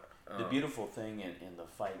the beautiful thing in the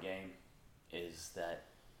fight game is that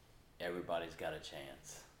everybody's got a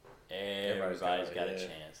chance. Everybody's got a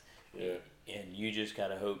chance. Yeah. And you just got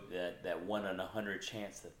to hope that 1 in 100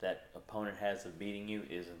 chance that opponent has of beating you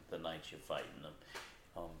isn't the night you're fighting them.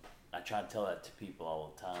 I try to tell that to people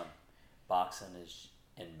all the time. Boxing is,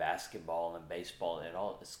 and basketball and baseball,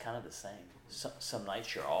 it's kind of the same. Some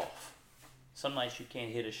nights you're off. Some nights you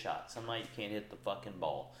can't hit a shot. Some nights you can't hit the fucking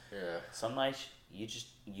ball. Yeah. Some nights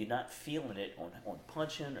you're not feeling it on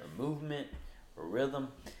punching or movement or rhythm,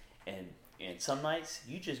 and some nights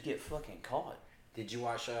you just get fucking caught. Did you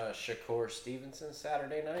watch Shakur Stevenson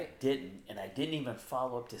Saturday night? Didn't, and I didn't even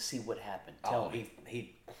follow up to see what happened. Tell me.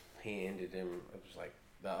 He ended him. It was like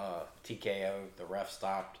the TKO. The ref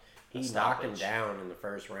stopped. He knocked him down in the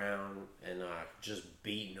first round and just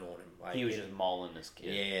beating on him. Like he was just mauling this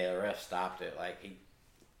kid. Yeah, the ref stopped it.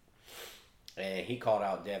 And he called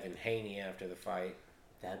out Devin Haney after the fight.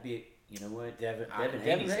 That'd be, you know what? Devin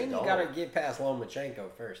Haney got to get past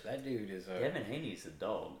Lomachenko first. That dude is a... Devin Haney's a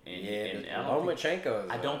dog. And Lomachenko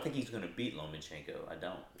is... I don't think he's going to beat Lomachenko. I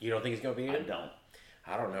don't. You don't think he's going to beat him?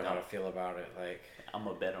 I don't know how to feel about it. Like, I'm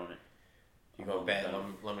going to bet on it. You going to bet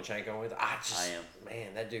Lomachenko with? I am.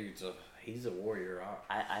 Man, that dude's he's a warrior.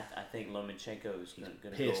 I think Lomachenko is going to go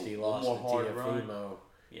pissed. He lost to Teofimo.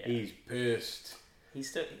 Yeah. He's pissed.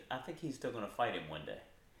 I think he's still going to fight him one day.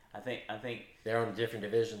 I think they're on different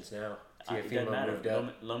divisions now. Teofimo moved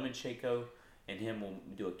up. Lomachenko and him will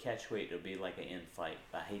do a catch weight. It'll be like an end fight.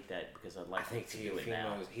 I hate that because I'd like to do it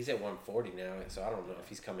now. He's at 140 now, so I don't know if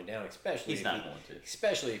he's coming down. Especially he's not going to.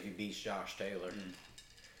 Especially if he beats Josh Taylor.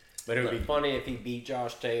 But it would be funny if he beat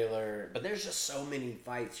Josh Taylor. But there's just so many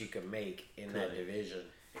fights you can make in that division.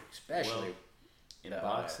 Especially in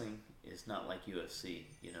boxing, it's not like UFC.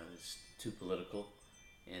 You know, it's too political,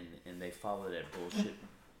 and they follow that bullshit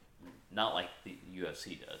Not like the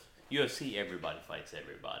UFC does. UFC, everybody fights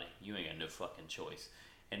everybody. You ain't got no fucking choice.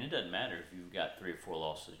 And it doesn't matter if you've got 3 or 4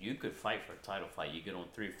 losses. You could fight for a title fight. You get on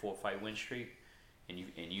 3 or 4 fight win streak, and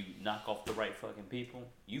you knock off the right fucking people.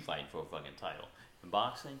 You fighting for a fucking title. In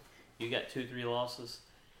boxing, you got 2, 3 losses.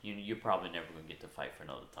 You're probably never gonna get to fight for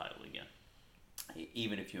another title again.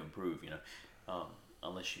 Even if you improve,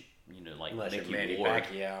 unless like unless Mickey Manny Ward.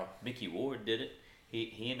 Pacquiao. Mickey Ward did it.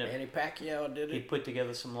 He ended up. Manny Pacquiao did it. He put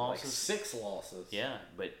together some losses. Like 6 losses. Yeah,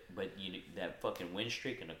 but that fucking win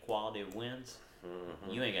streak and the quality of wins,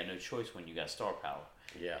 you ain't got no choice when you got star power.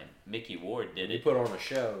 Yeah. And Mickey Ward did He it. put on a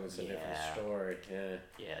show. It's a different story. Yeah.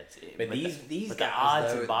 Yeah. But these but guys, the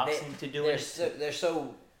odds though, of boxing to do it. They're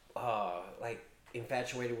so like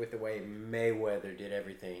infatuated with the way Mayweather did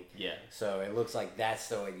everything. Yeah. So it looks like that's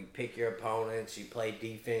the way you pick your opponents. You play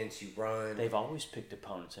defense. You run. They've always picked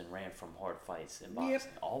opponents and ran from hard fights in boxing.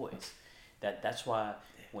 Yep. Always. That's why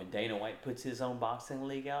when Dana White puts his own boxing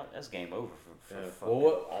league out, that's game over for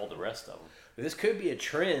all the rest of them. This could be a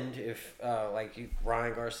trend if,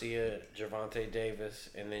 Ryan Garcia, Gervonta Davis,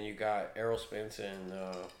 and then you got Errol Spence and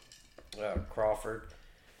Crawford.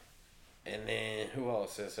 And then who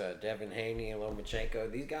else is Devin Haney and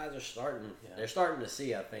Lomachenko? These guys are starting. Yeah. They're starting to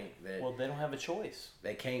see. I think that. Well, they don't have a choice.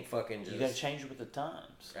 They can't fucking just. You got to change with the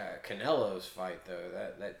times. Canelo's fight though,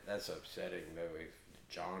 that's upsetting though.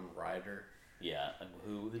 John Ryder. Yeah,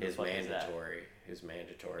 who the his fuck mandatory, is that? His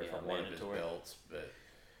mandatory from one of his belts, but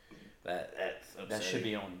that's upsetting. That should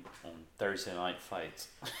be on Thursday night fights.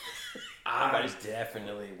 I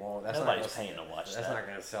definitely won't. Nobody's paying to watch that. That's not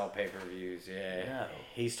going to sell pay-per-views. Yeah, no.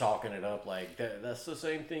 He's talking it up like that's the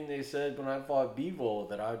same thing they said when I fought Bivol,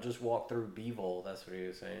 that I just walked through Bivol. That's what he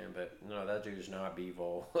was saying. But no, that dude's not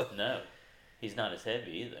Bivol. No, he's not as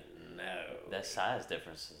heavy either. No, that size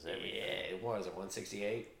difference is everything. Yeah, it was at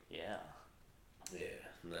 168. Yeah. Yeah,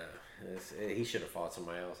 no, he should have fought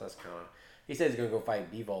somebody else. That's kind of. He said he's gonna go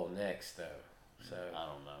fight Bivol next, though. So I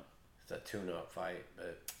don't know. It's a tune-up fight,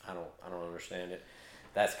 but I don't understand it.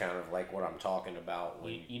 That's kind of like what I'm talking about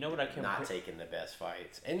when you know what I can not taking the best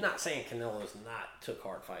fights, and not saying Canelo's not took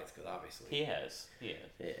hard fights, because obviously he has. Yeah,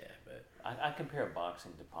 but I compare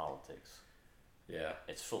boxing to politics. Yeah,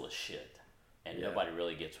 it's full of shit, and nobody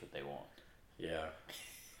really gets what they want. Yeah.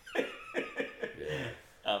 Yeah.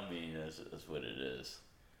 I mean, that's what it is.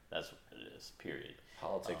 That's what it is, period.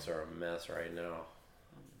 Politics are a mess right now.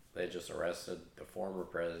 They just arrested the former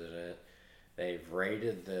president. They've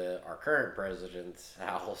raided our current president's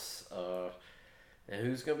house. And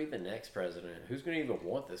who's going to be the next president? Who's going to even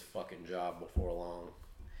want this fucking job before long?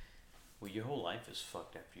 Well, your whole life is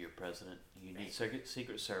fucked after you're president. You need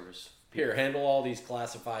Secret Service. Here, handle all these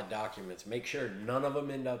classified documents. Make sure none of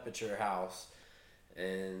them end up at your house.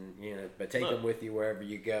 And but take them with you wherever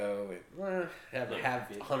you go. And, have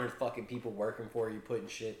 100 fucking people working for you, putting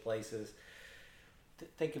shit places.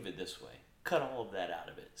 Think of it this way: cut all of that out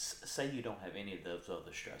of it. Say you don't have any of those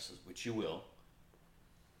other stresses, which you will.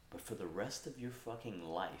 But for the rest of your fucking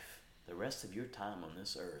life, the rest of your time on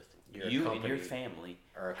this earth, you and your family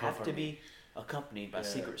have to be accompanied by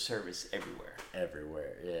Secret Service everywhere.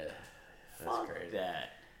 Everywhere, yeah. That's crazy.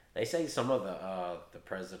 That. They say some of the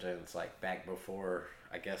presidents, like back before,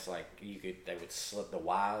 I guess they would slip, the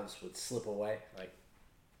wives would slip away,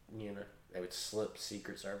 they would slip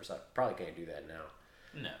Secret Service. I probably can't do that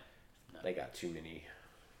now. No. They got too many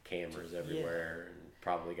cameras everywhere and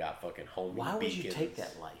probably got fucking homing Why beacons. would you take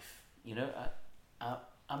that life?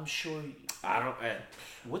 I'm sure. I don't.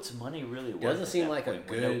 What's money really worth? Doesn't seem like no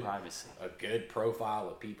privacy. A good profile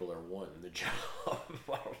of people are wanting the job.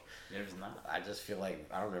 There's not. I just feel like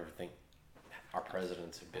I don't ever think our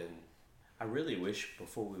presidents have been. I really wish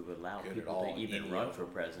before we would allow people to even run for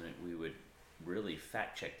president, we would really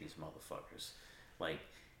fact check these motherfuckers. Like,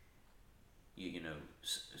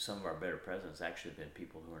 some of our better presidents actually have been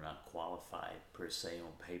people who are not qualified per se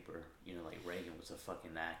on paper. Like Reagan was a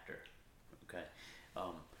fucking actor. Okay.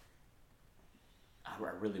 I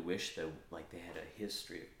really wish though, like they had a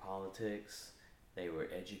history of politics. They were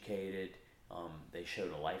educated. They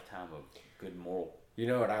showed a lifetime of good moral. You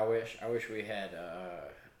know what I wish? I wish we had a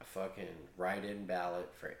fucking write-in ballot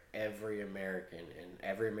for every American, and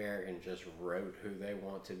every American just wrote who they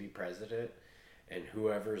want to be president, and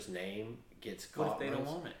whoever's name gets caught. What if they don't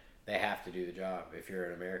want it? They have to do the job if you're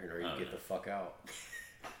an American, or you get the fuck out.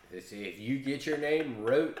 If you get your name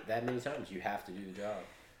wrote that many times, you have to do the job.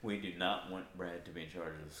 We do not want Brad to be in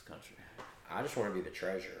charge of this country. I just want to be the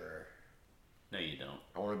treasurer. No, you don't.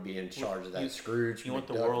 I want to be in charge of that Scrooge. You want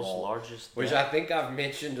the McDuck world's vault, largest, which I think I've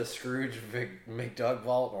mentioned a Scrooge McDuck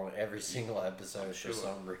vault on every single episode for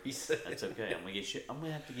some reason. That's okay. I'm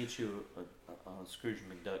gonna have to get you a Scrooge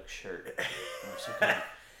McDuck shirt or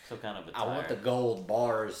some kind of attire. I want the gold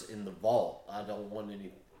bars in the vault. I don't want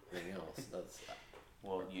anything else. That's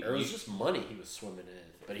well, it was just money he was swimming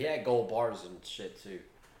in, but he had gold bars and shit too.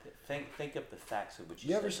 Think of the facts of what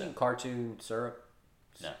You ever seen cartoon syrup?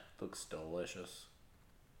 No. Looks delicious.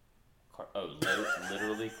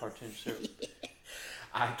 Literally cartoon syrup.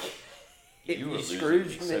 I can't. You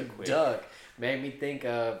Scrooge McDuck made me think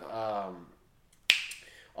of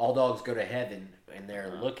All Dogs Go to Heaven, and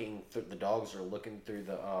they're looking through. The dogs are looking through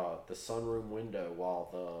the sunroom window while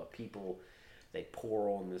the people they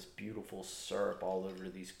pour on this beautiful syrup all over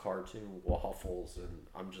these cartoon waffles, and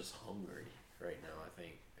I'm just hungry right now. I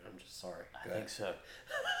think I'm just sorry. I think so.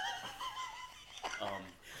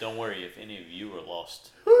 Don't worry if any of you are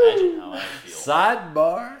lost. Imagine how I feel.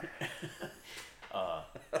 Sidebar.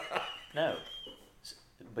 No,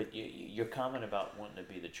 but your comment about wanting to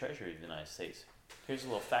be the treasurer of the United States. Here's a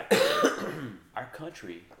little fact. Our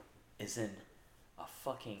country is in a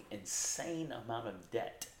fucking insane amount of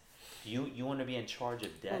debt. You want to be in charge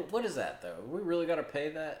of debt? Well, what is that though? We really got to pay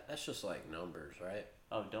that? That's just like numbers, right?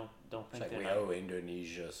 Oh, don't think it's like we owe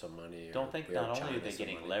Indonesia some money. Don't think not only are they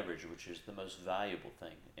getting leverage, which is the most valuable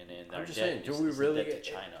thing, and then I'm our just debt saying, do is we really debt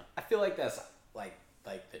to China? I feel like that's like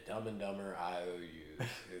the Dumb and Dumber I owe you.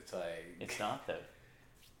 It's like it's not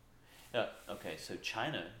though. Okay, so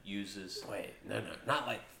China uses. Wait, no, not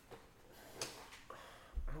like.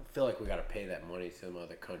 I don't feel like we got to pay that money to some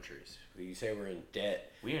other countries. You say we're in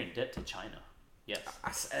debt. We are in debt to China. Yes.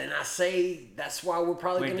 I say that's why we're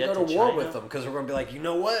probably going to go to war with them, because we're going to be like, you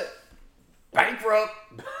know what? Bankrupt.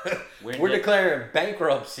 We're declaring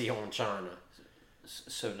bankruptcy on China.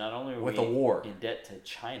 So not only are with we a war in debt to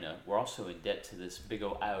China, we're also in debt to this big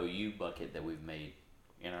old IOU bucket that we've made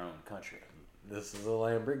in our own country. This is a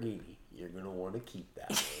Lamborghini. You're going to want to keep that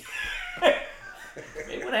one.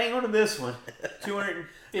 They want to hang on to this one.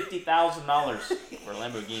 $250,000 for a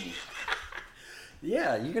Lamborghini.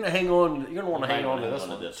 Yeah, you're gonna hang on. You're gonna want to hang on to this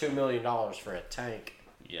one. $2 million for a tank.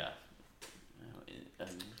 Yeah.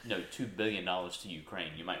 No, $2 billion to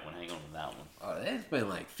Ukraine. You might want to hang on to that one. Oh, they spent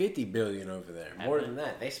like $50 billion over there. More than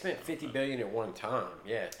that, they spent $50 billion at one time.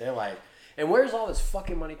 Yeah, they're like, and where's all this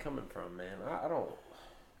fucking money coming from, man? I don't.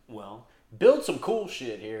 Well, build some cool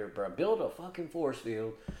shit here, bro. Build a fucking force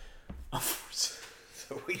field.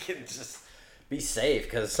 So we can just be safe,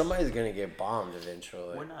 because somebody's gonna get bombed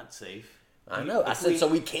eventually. We're not safe. I know. I said so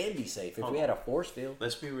we can be safe if we had a force field.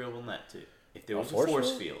 Let's be real on that too. If there was a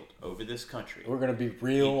force field over this country, we're gonna be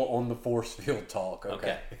real on the force field talk.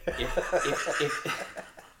 Okay. If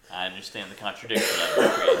I understand the contradiction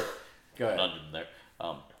I've created. Go ahead. London there.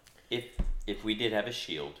 If we did have a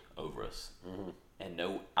shield over us, and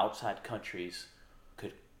no outside countries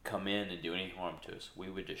could come in and do any harm to us, we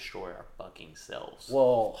would destroy our fucking selves.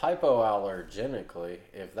 Well, hypoallergenically,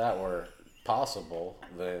 if that were possible,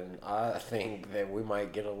 then I think that we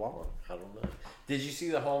might get along. I don't know. Did you see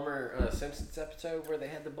the Homer Simpsons episode where they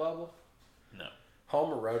had the bubble? No.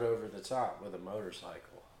 Homer rode over the top with a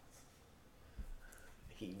motorcycle.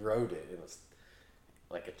 He rode it. It was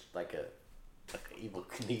like a Evil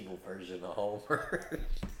Knievel version of Homer.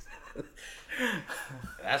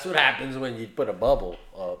 That's what happens when you put a bubble.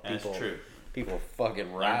 That's true. People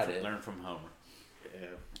fucking ride it. Learn from Homer. Yeah.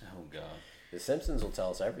 Oh God. The Simpsons will tell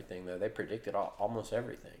us everything, though. They predicted almost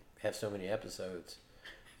everything. They have so many episodes.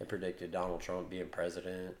 They predicted Donald Trump being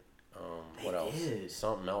president. What else? Did.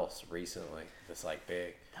 Something else recently that's like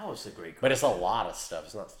big. That was a great. But it's a lot of stuff.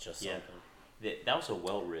 It's not just something. That was a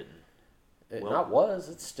well-written.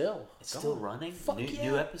 It's still. It's still running? Fuck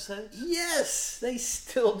New episodes? Yes! They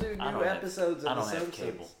still do new episodes of The Simpsons.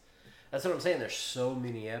 Have cable. That's what I'm saying. There's so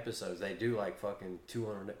many episodes. They do like fucking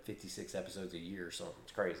 256 episodes a year or something.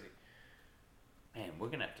 It's crazy. Man, we're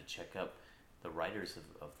going to have to check up the writers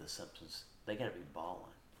of The Simpsons. They got to be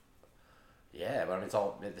balling. Yeah, but I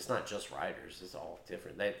mean, it's not just writers. It's all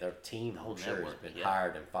different. Their team, the whole I'm sure, network, has been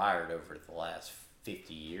hired and fired over the last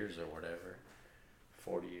 50 years or whatever.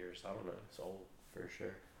 40 years. I don't know. It's old for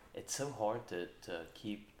sure. It's so hard to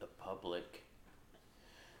keep the public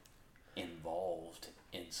involved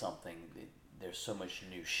in something. There's so much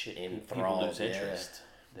new shit. People lose interest.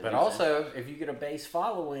 But also, if you get a base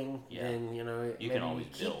following, then you can always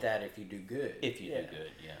keep that if you do good. If you do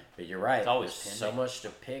good, yeah. But you're right. It's always There's so much to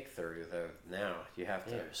pick through, though. Now you have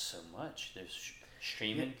to. There's so much. There's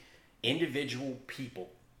streaming. Individual people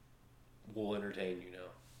will entertain you now.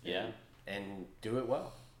 Yeah. And do it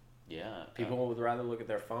well. Yeah. People would rather look at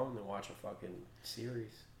their phone than watch a fucking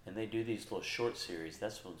series. And they do these little short series.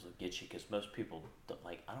 That's what will get you, because most people don't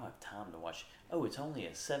I don't have time to watch. Oh, it's only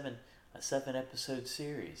a seven episode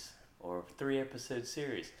series or 3 episode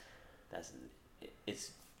series.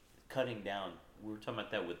 it's cutting down. We were talking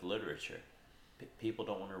about that with literature. People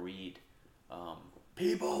don't want to read.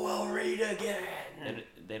 People will read again.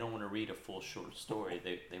 They don't want to read a full short story.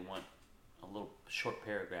 They want a little short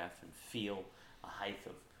paragraph and feel a height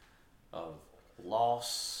of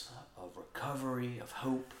loss, of recovery, of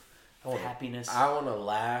hope, of happiness. I want to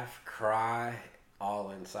laugh, cry,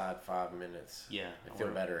 all inside 5 minutes. Yeah. And feel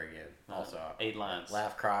better again. Also, 8 lines.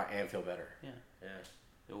 Laugh, cry, and feel better. Yeah. Yeah.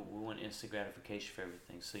 We want instant gratification for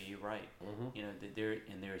everything. So you're right. Mm-hmm. You know,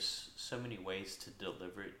 there's so many ways to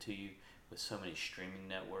deliver it to you with so many streaming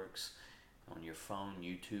networks on your phone,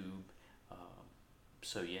 YouTube.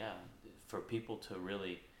 So yeah, for people to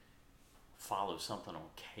really follow something on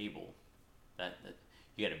cable, that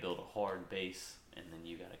you got to build a hard base, and then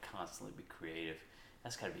you got to constantly be creative.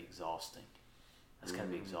 That's got to be exhausting. That's got to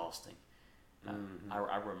be exhausting.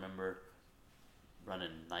 I remember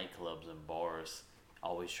running nightclubs and bars,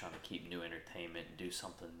 always trying to keep new entertainment and do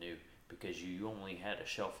something new, because you only had a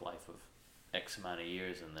shelf life of X amount of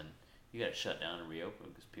years, and then you got to shut down and reopen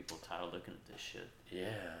because people are tired of looking at this shit. Yeah,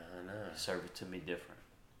 I know. Serve it to me different.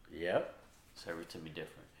 Yep. Serve it to me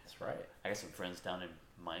different. That's right. I got some friends down in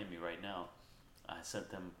Miami right now. I sent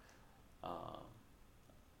them a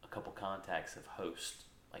couple contacts of hosts,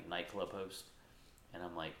 like nightclub hosts, and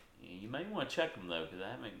I'm like, you might want to check them though, because I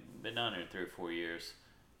haven't been down there in 3 or 4 years.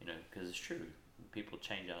 You know, because it's true. People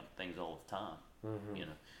change out things all the time. Mm-hmm. You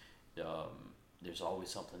know, there's always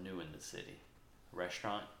something new in the city. A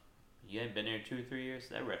restaurant, you ain't been there in 2 or 3 years,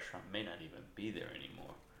 that restaurant may not even be there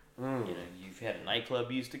anymore. You know, you've had a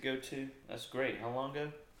nightclub you used to go to. That's great. How long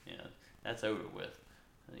ago? You know, that's over with.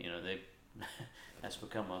 You know, that's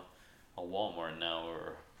become a Walmart now,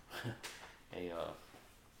 or a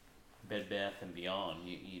Bed Bath and Beyond.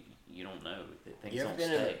 You don't know. Things You ever don't been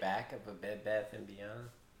stay. in the back of a Bed Bath and Beyond?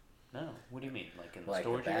 No. What do you mean? Like in the Like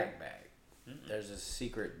storage the area? back. There's a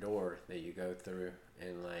secret door that you go through,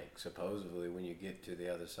 and like supposedly when you get to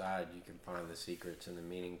the other side, you can find the secrets and the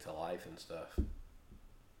meaning to life and stuff.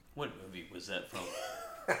 What movie was that from?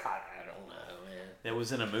 I don't know, man. That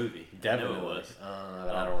was in a movie. Definitely. I know it was.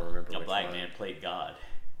 But I don't remember A which black one. man played God.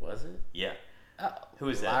 Was it? Yeah. Oh, Who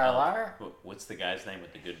is that? Liar, liar? What's the guy's name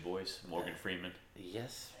with the good voice? Morgan Freeman.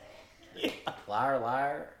 Yes. Yeah. Liar,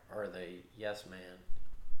 liar, or the Yes Man?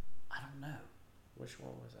 I don't know. Which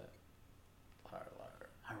one was that? Liar, liar,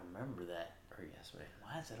 I remember that. or Yes Man?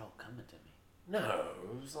 Why is it all coming to me? No,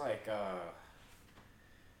 it was like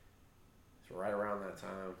it's right around that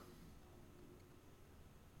time.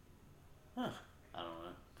 Huh. I don't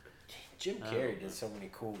know. Jim Carrey did so many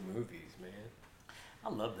cool movies, man. I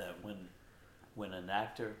love that when an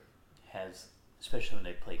actor has, especially when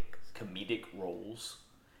they play comedic roles,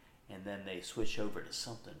 and then they switch over to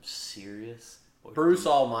something serious. Or Bruce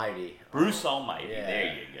Almighty. Bruce Almighty. Yeah.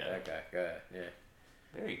 There you go. Okay, good. Yeah.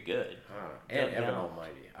 Very good. And Dug Evan down.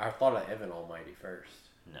 Almighty. I thought of Evan Almighty first.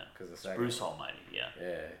 No. Because It's Bruce Almighty. Yeah.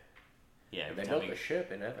 Yeah. Yeah. every They time built a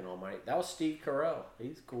ship in Evan Almighty. That was Steve Carell.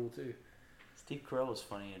 He's cool too. Steve Carell was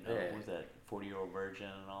funny. And Yeah. what was that 40-Year-Old Virgin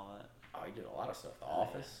and all that? Oh, he did a lot of stuff. The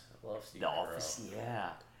Office. I love Steve The Carell. Office.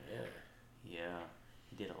 Yeah. Yeah. Yeah.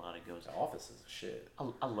 He did a lot of goes. The Office is a shit.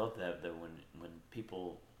 I love that though when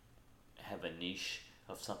people have a niche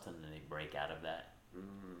of something and they break out of that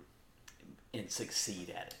and succeed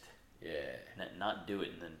at it. Yeah. Not do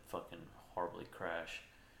it and then fucking horribly crash.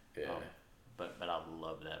 Yeah. But I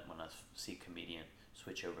love that when I see a comedian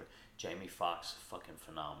switch over. Jamie Foxx, fucking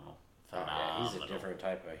phenomenal. Oh, yeah, he's a different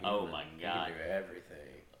type of human. Oh my God. He can do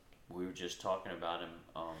everything. We were just talking about him.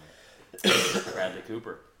 Bradley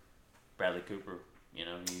Cooper. Bradley Cooper. You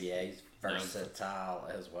know. Yeah, he's versatile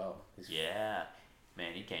as well. Yeah,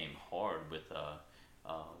 man, he came hard with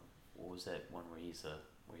what was that one where he's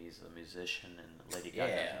a musician and Lady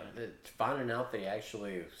Gaga. Yeah, finding out that he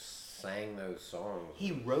actually sang those songs.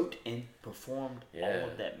 He wrote and performed all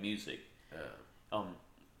of that music. Yeah.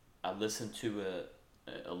 I listened to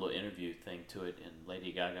a little interview thing to it, and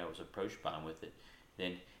Lady Gaga was approached by him with it.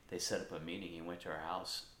 Then they set up a meeting. He went to her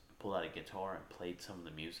house, pulled out a guitar, and played some of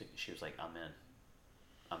the music. She was like, "I'm in.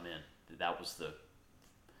 I'm in." That was the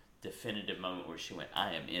definitive moment where she went,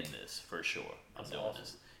 "I am in this for sure. I'm doing awesome.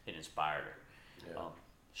 this." It inspired her. Yeah.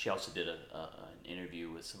 She also did an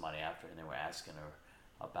interview with somebody after, and they were asking her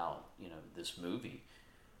about this movie.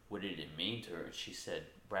 What did it mean to her? And she said,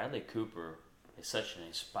 Bradley Cooper is such an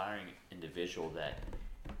inspiring individual that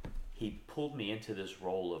he pulled me into this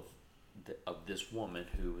role of this woman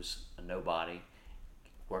who was a nobody,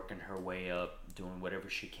 working her way up, doing whatever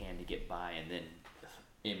she can to get by, and then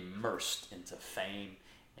immersed into fame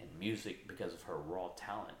and music because of her raw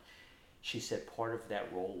talent. She said part of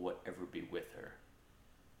that role will ever be with her.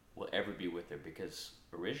 will ever be with her, because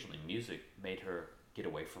originally music made her get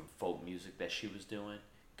away from folk music that she was doing,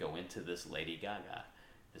 go into this Lady Gaga.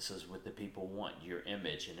 This is what the people want, your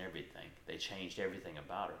image and everything. They changed everything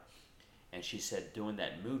about her. And she said doing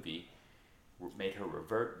that movie made her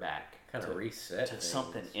revert back Kind of reset to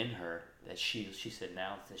something in her that she said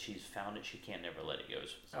now that she's found it, she can't never let it go.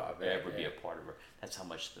 Ever be a part of her. That's how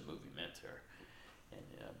much the movie meant to her. And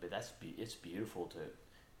but it's beautiful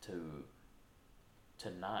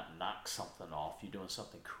to not knock something off. You're doing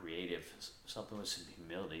something creative, something with some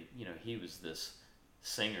humility. You know, he was this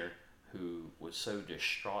singer who was so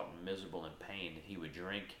distraught and miserable in pain that he would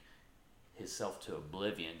drink himself to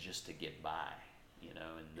oblivion just to get by. You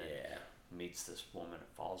know, and then meets this woman,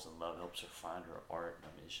 falls in love, helps her find her art. I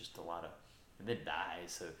mean, it's just a lot of, and then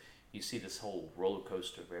dies. So you see this whole roller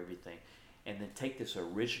coaster of everything, and then take this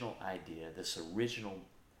original idea, this original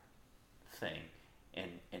thing, and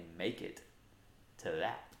make it to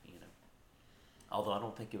that. You know, although I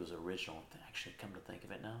don't think it was original. Actually, come to think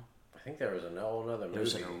of it now, I think there was another movie. There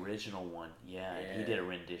was an original one. Yeah, he did a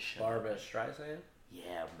rendition. Barbra Streisand.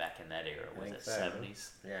 Yeah, back in that era, was it so.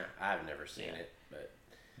 70s? Yeah, I've never seen it,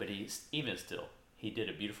 but even still, he did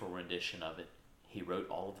a beautiful rendition of it. He wrote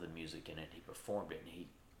all of the music in it. He performed it, and he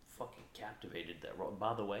fucking captivated that role.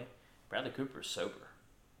 By the way, Bradley Cooper is sober.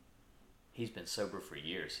 He's been sober for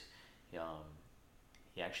years.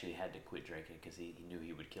 He actually had to quit drinking because he knew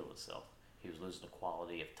he would kill himself. He was losing the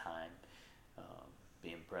quality of time,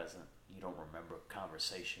 being present. You don't remember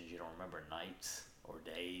conversations. You don't remember nights or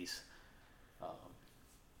days.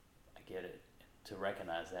 I get it. To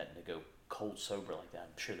recognize that and to go cold sober like that,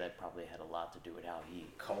 I'm sure that probably had a lot to do with how he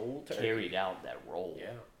carried out that role.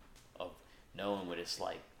 Yeah. Of knowing what it's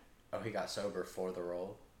like. Oh, he got sober for the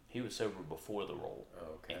role? He was sober before the role.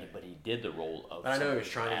 Okay. But he did the role of. But I know he was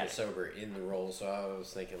trying to get sober in the role, so I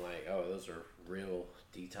was thinking like, oh, those are real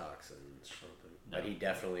detox and something. No, but he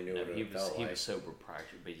definitely knew what it felt like. He was sober prior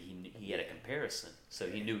to, but he had a comparison, so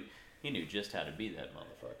he knew just how to be that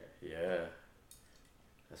motherfucker. Yeah.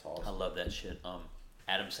 That's awesome. I love that shit.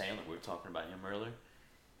 Adam Sandler, we were talking about him earlier.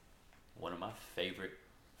 One of my favorite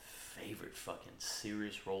fucking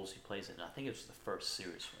serious roles he plays in. I think it was the first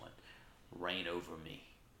serious one. Reign Over Me.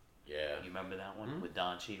 Yeah. You remember that one with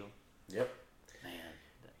Don Cheadle? Yep. Man,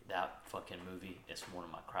 that fucking movie, it's one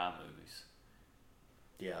of my cry movies.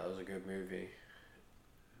 Yeah, it was a good movie.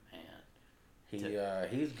 Man.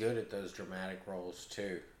 He's good at those dramatic roles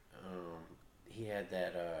too. He had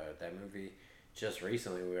that movie just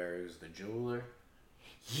recently where he was the jeweler.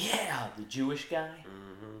 Yeah, the Jewish guy.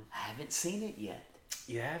 Mm-hmm. I haven't seen it yet.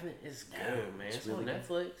 You haven't? It's good, man. It's really on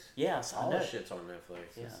Netflix. Yeah, all the shit's on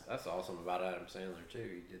Netflix. Yeah. That's awesome about Adam Sandler too.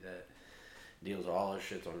 He did that. Deals with all his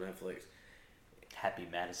shit's on Netflix. Happy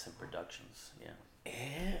Madison Productions. Yeah.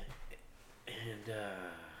 And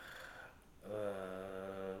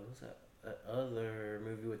what's that other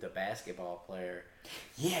movie with the basketball player?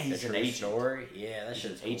 Yeah, he's an agent. Story. Yeah, that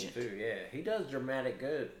shit's cool agent too. Yeah, he does dramatic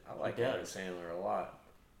good. I like Adam Sandler a lot.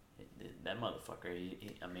 That motherfucker,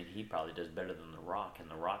 he probably does better than The Rock, and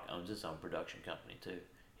The Rock owns his own production company too.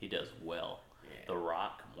 He does well. Yeah. The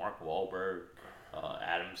Rock, Mark Wahlberg,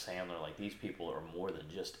 Adam Sandler, like these people are more than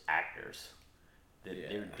just actors.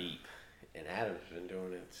 They're deep. And Adam's been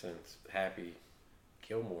doing it since Happy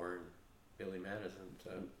Gilmore and Billy Madison.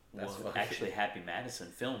 So that's actually Happy Madison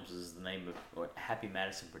Films is the name of, or Happy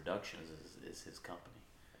Madison Productions is his company.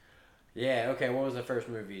 Yeah. Okay. What was the first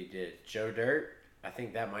movie he did? Joe Dirt. I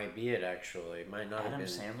think that might be it. Actually, it might not have been.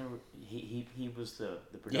 Adam Sandler. He was the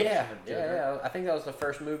production. Of Joe Dirt. Yeah. I think that was the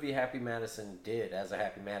first movie Happy Madison did as a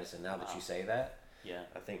Happy Madison. Now that you say that, yeah,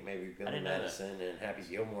 I think maybe Billy Madison and Happy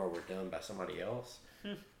Gilmore were done by somebody else.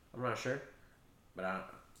 I'm not sure, but I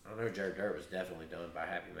know Joe Dirt was definitely done by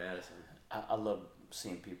Happy Madison. I love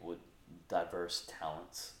seeing people with diverse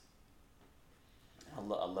talents. I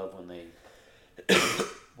love when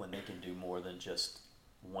they can do more than just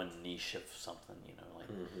one niche of something, you know, like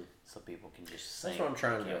some people can just sing. That's what I'm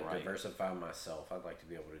trying to diversify myself. I'd like to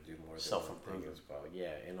be able to do more than self-improvement as well.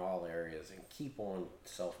 Yeah, in all areas, and keep on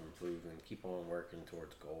self-improving, keep on working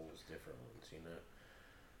towards goals, different ones, you know.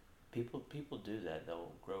 People do that.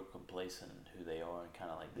 They'll grow complacent in who they are and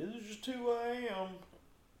kind of like, this is just who I am.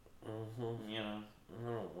 You know,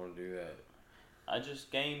 I don't want to do that. I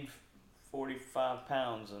just gained 45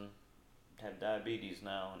 pounds and have diabetes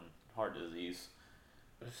now and heart disease.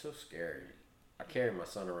 It's so scary. I carry my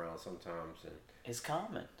son around sometimes, and it's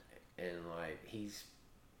common. And like he's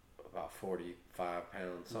about 45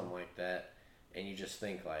 pounds, something like that. And you just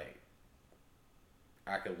think like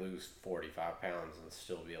I could lose 45 pounds and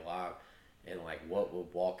still be alive. And like what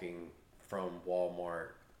would walking from Walmart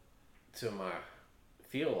to my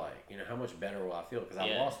feel like? You know, how much better will I feel? Because I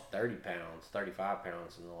lost 30 pounds, 35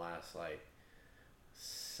 pounds in the last like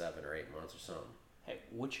 7 or 8 months or something. Hey,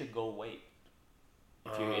 what's your goal weight?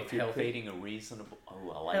 If you're Healthy. creating a reasonable,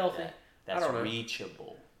 I like Healthy. that. That's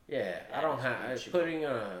reachable. Yeah, That I don't is have reachable. putting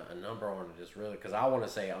a number on it is really because I want to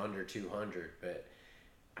say under 200, but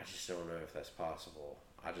I just don't know if that's possible.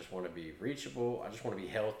 I just want to be reachable. I just want to be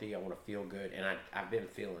healthy. I want to feel good, and I've been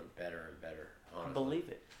feeling better and better. Honestly. I believe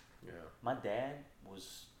it. Yeah. My dad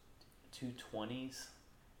was 220s.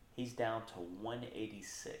 He's down to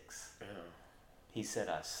 186. Yeah. He said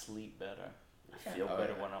I sleep better. I feel Oh,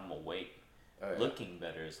 better yeah. when I'm awake. Oh, yeah. Looking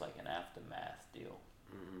better is like an aftermath deal.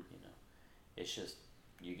 Mm-hmm. You know, it's just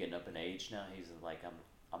you're getting up in age now. He's like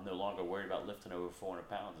I'm no longer worried about lifting over 400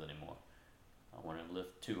 pounds anymore. I want to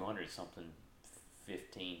lift 200 something,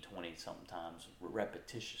 15, 20 something times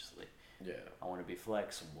repetitiously. Yeah. I want to be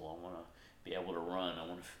flexible. I want to be able to run. I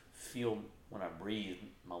want to feel when I breathe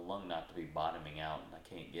my lung not to be bottoming out and I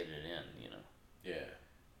can't get it in. You know. Yeah.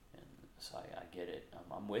 And so I get it.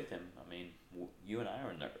 I'm with him. I mean, you and I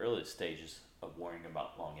are in the earliest stages of worrying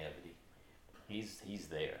about longevity. He's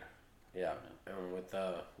there. Yeah. And with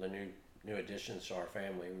the new additions to our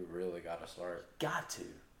family, we really got to start Got to.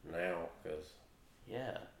 now because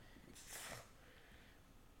Yeah.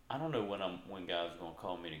 I don't know when God's gonna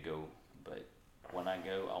call me to go, but when I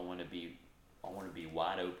go, I want to be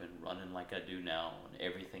wide open, running like I do now on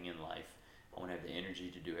everything in life. I want to have the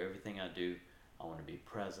energy to do everything I do. I want to be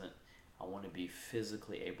present. I want to be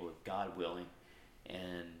physically able, if God willing.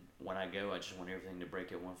 And when I go, I just want everything to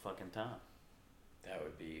break at one fucking time. that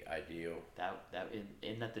would be ideal.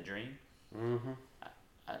 Isn't that the dream? Mm-hmm.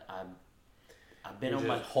 I've been You on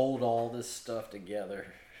just hold all this stuff together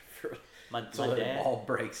for, my so that dad. it all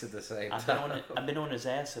breaks at the same time. I've been on his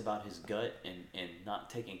ass about his gut and not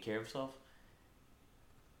taking care of himself.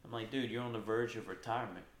 I'm like, dude, you're on the verge of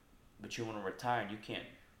retirement, but you want to retire and you can't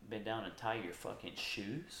bend down and tie your fucking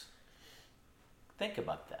shoes? Think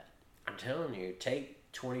about that. I'm telling you,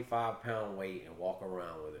 take 25-pound weight and walk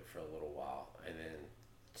around with it for a little while, and then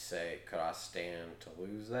say, could I stand to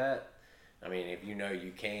lose that? I mean, if you know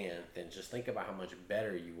you can, then just think about how much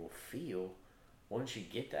better you will feel once you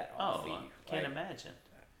get that off of you. I can't imagine.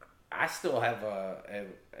 I still have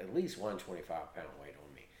at least one 25-pound weight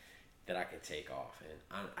on me that I could take off,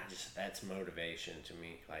 and I just that's motivation to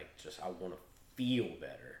me. Like, just I want to feel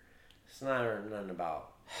better. It's not nothing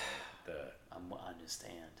about I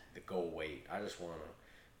understand. the goal weight. I just want to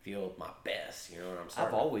feel my best. You know what I'm saying?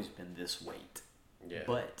 I've always been this weight. Yeah.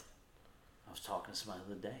 But I was talking to somebody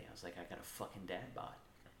the other day. I was like, I got a fucking dad bod.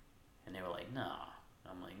 And they were like, nah.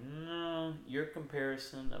 I'm like, no, your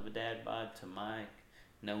comparison of a dad bod to my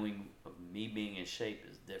knowing of me being in shape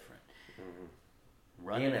is different.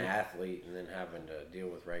 Mm-hmm. Being an athlete and then having to deal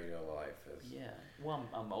with regular life is... Yeah. Well,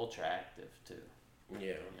 I'm ultra active too. Yeah.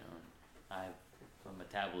 You know, I have a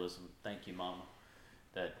metabolism, thank you, mama,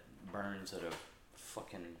 that burns at a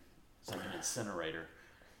fucking, it's like an incinerator.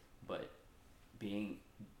 But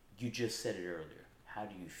you just said it earlier, how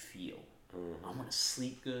do you feel? Mm-hmm. I want to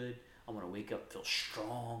sleep good. I want to wake up, feel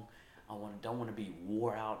strong. Don't want to be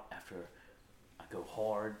wore out after I go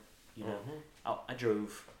hard. You know, Mm-hmm.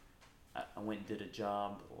 I went and did a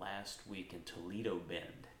job last week in Toledo Bend.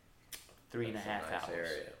 3.5 nice hours.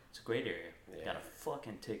 area. It's a great area. Yeah. Got a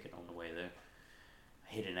fucking ticket on the way there.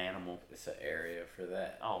 I hit an animal. It's an area for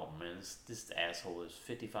that. Oh man, this asshole is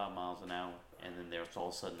 55 miles an hour, and then there's all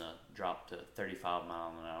of a sudden a drop to 35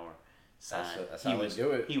 miles an hour sign. That's how they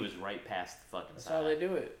do it. He was right past the fucking That's sign. how they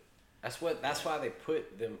do it. That's why they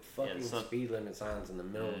put them fucking so- speed limit signs in the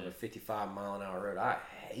middle of a 55-mile-an-hour road. I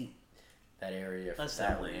hate that area for That's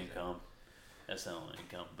that the only reason. income. That's the only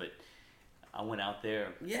income. But I went out there.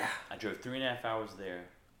 Yeah. I drove 3.5 hours there.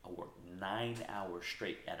 I worked 9 hours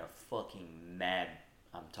straight at a fucking mad.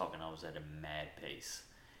 I was at a mad pace.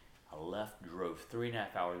 I left, drove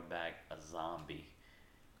 3.5 hours back, a zombie,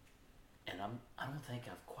 and I don't think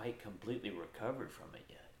I've quite completely recovered from it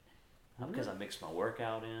yet. Because I mixed my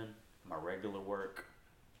workout in, my regular work.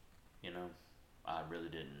 You know, I really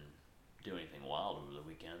didn't do anything wild over the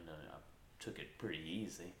weekend. I took it pretty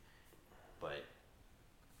easy, but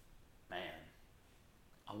man,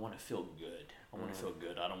 I want to feel good. I want to feel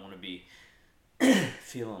good. I don't want to be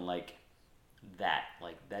feeling like that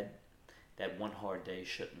one hard day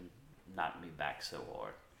shouldn't knock me back so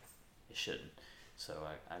hard. It shouldn't. So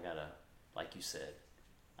I gotta, like you said,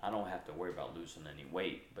 I don't have to worry about losing any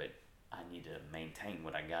weight, but I need to maintain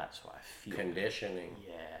what I got so I feel Conditioning.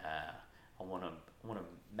 good. Yeah, I want to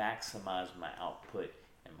maximize my output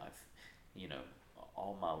and my,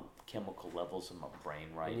 all my chemical levels in my brain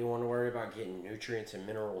right. And you want to worry about getting nutrients and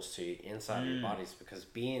minerals to inside your bodies, because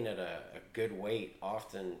being at a good weight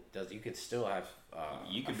often does. You could still have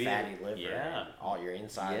You could a be fatty liver, yeah. and all your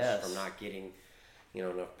insides Yes. from not getting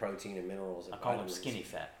enough protein and minerals. And I call them vitamins. skinny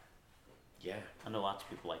fat. Yeah. I know lots of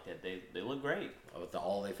people like that. They look great.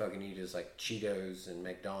 All they fucking eat is like Cheetos and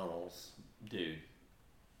McDonald's. Dude,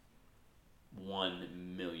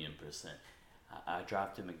 1,000,000%. I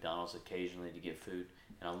drive to McDonald's occasionally to get food,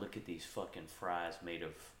 and I look at these fucking fries made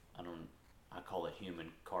of I call it human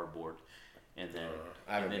cardboard, and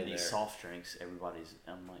then these soft drinks. I'm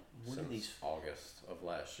like, what are these? August of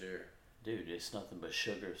last year. Dude, it's nothing but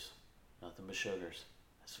sugars.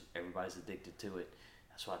 Everybody's addicted to it.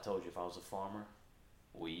 That's why I told you, if I was a farmer,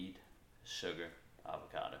 weed, sugar,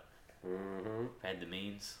 avocado. Mm-hmm. If I had the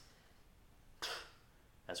means,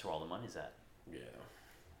 that's where all the money's at. Yeah.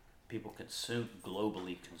 People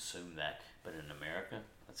globally consume that, but in America,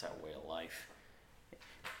 that's our way of life.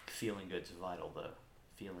 Feeling good's vital, though.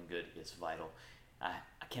 Feeling good is vital. I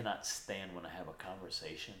cannot stand when I have a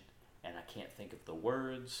conversation and I can't think of the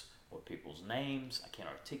words or people's names. I can't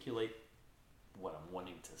articulate what I'm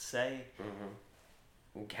wanting to say.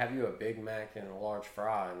 Mm-hmm. Have you a Big Mac and a large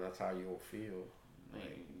fry, and that's how you'll feel.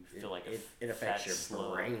 You feel like it affects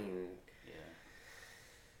your brain.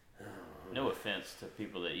 Yeah. No offense to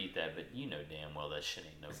people that eat that, but you know damn well that shit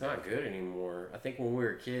ain't no good. It's not good anymore. I think when we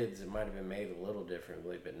were kids, it might have been made a little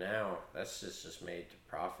differently, but now that's just made to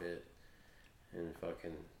profit, and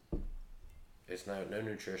fucking, it's no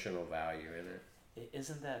nutritional value in it.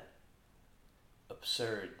 Isn't that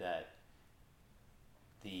absurd that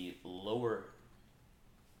the lower,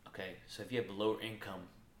 okay, so if you have a lower income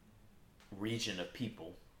region of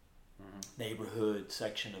people, neighborhood,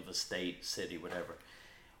 section of a state, city, whatever,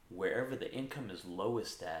 wherever the income is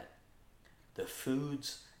lowest at, the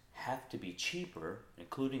foods have to be cheaper,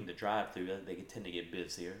 including the drive-through. They tend to get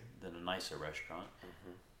busier than a nicer restaurant.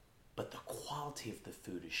 Mm-hmm. But the quality of the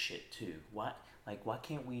food is shit too. Why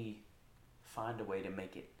can't we find a way to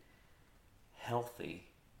make it healthy,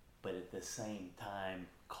 but at the same time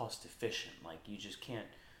cost efficient? Like, you just can't.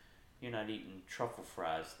 You're not eating truffle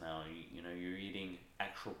fries now. You're eating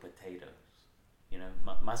actual potatoes.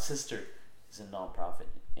 My sister is a nonprofit,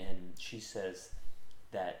 and she says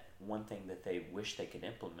that one thing that they wish they could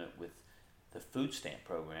implement with the food stamp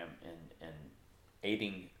program and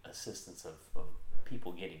aiding assistance of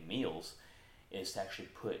people getting meals is to actually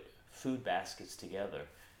put food baskets together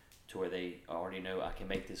to where they already know, I can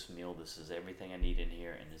make this meal, this is everything I need in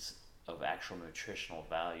here, and it's of actual nutritional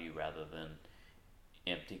value rather than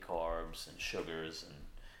empty carbs and sugars and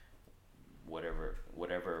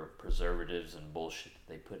whatever preservatives and bullshit that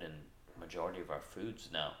they put in majority of our foods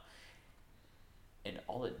now. And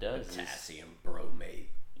all it does potassium bromate.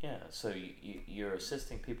 Yeah, so you're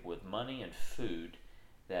assisting people with money and food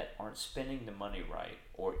that aren't spending the money right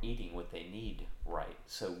or eating what they need right.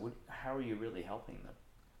 So how are you really helping them?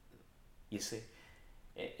 You see,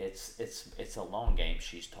 it's a long game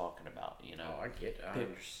she's talking about. Oh, I get it. I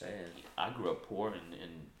understand. I grew up poor,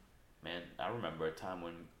 and man, I remember a time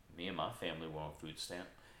when me and my family were on food stamp,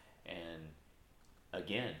 and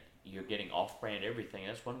again, you're getting off-brand everything.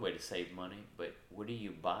 That's one way to save money, but what are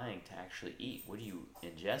you buying to actually eat? What are you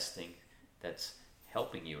ingesting that's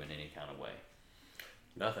helping you in any kind of way?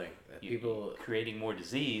 Nothing. People creating more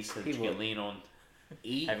disease so that you can lean on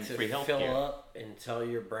eat having to free healthcare. Fill up and tell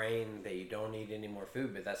your brain that you don't need any more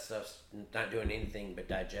food, but that stuff's not doing anything but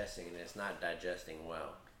digesting, and it's not digesting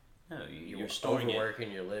well. No, you're storing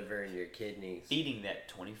overworking your liver and your kidneys. Eating that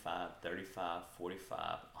 25, 35, 45,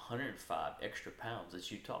 105 extra pounds that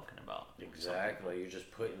you're talking about. Exactly. You're just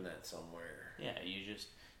putting that somewhere. Yeah,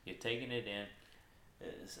 you're taking it in.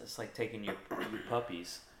 It's like taking your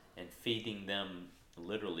puppies and feeding them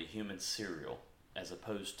literally human cereal as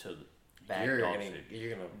opposed to bad dog food.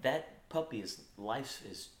 That puppy's life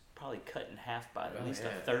is probably cut in half by at least a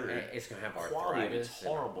third. It's going to have arthritis. It's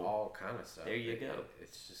horrible. All kind of stuff. There you go.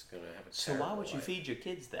 It's just going to have a So why would you feed your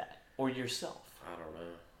kids that? Or yourself? I don't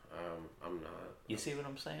know. I'm not. You see what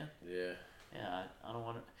I'm saying? Yeah. Yeah, I don't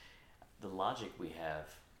want to. The logic we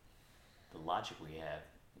have,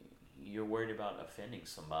 you're worried about offending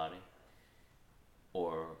somebody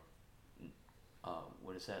or,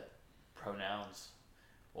 what is that? Pronouns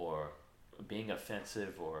or being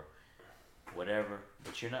offensive or whatever,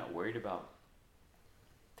 but you're not worried about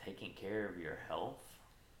taking care of your health.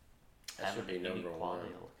 That should be number one.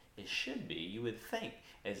 It should be. You would think.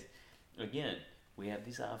 Again, we have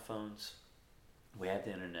these iPhones, we have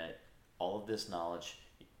the internet, all of this knowledge,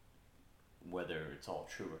 whether it's all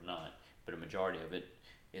true or not, but a majority of it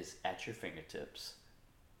is at your fingertips,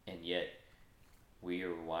 and yet we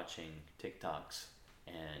are watching TikToks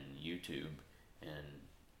and YouTube and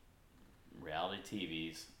reality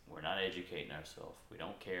TVs. We're not educating ourselves. We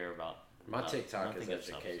don't care about. My TikTok is nothing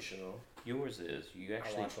of educational. Yours is. You I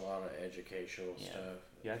actually watch a lot of educational stuff.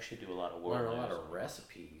 You actually do a lot of work. Learn a lot of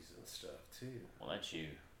recipes and stuff too. Well, that's you.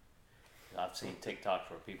 I've seen TikToks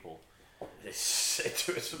where people They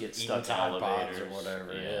do it get stuck in Tide Pods elevators or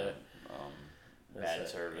whatever. Yeah. Bad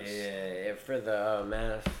service. Yeah, for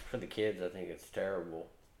the kids, I think it's terrible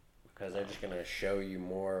because they're just gonna show you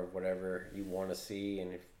more of whatever you want to see,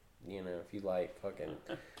 and if you like fucking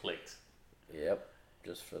clicks. Yep,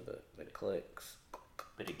 just for the clicks.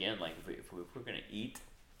 But again, like if we're gonna eat,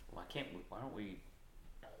 why aren't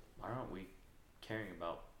we caring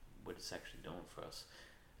about what it's actually doing for us?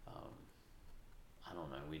 I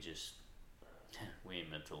don't know. We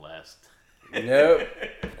ain't meant to last. Nope.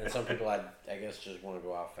 And some people, I guess, just want to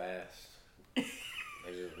go out fast. They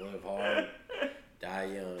just live hard, die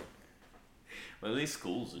young. Well, at least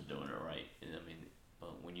schools are doing it right. I mean,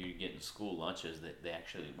 when you get in school lunches, they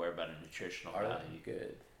actually worry about a nutritional value.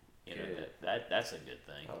 Good. You know, that's a good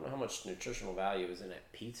thing. I don't know how much nutritional value is in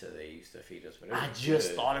that pizza they used to feed us, but it I was just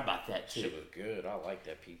good. thought about that too. It was good. I like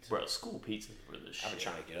that pizza. Bro, school pizzas were the shit. I've been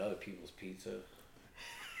trying to get other people's pizza.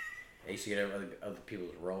 I used to get other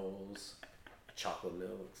people's rolls, chocolate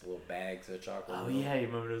milks, little bags of chocolate milk. Oh yeah, you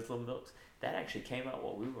remember those little milks? That actually came out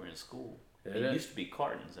while we were in school. It used to be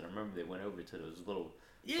cartons, and I remember they went over to those little.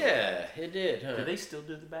 Yeah, it did. Huh? Do they still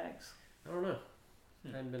do the bags? I don't know. I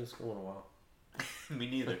haven't been to school in a while. Me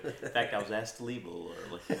neither. In fact, I was asked to leave a little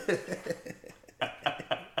early.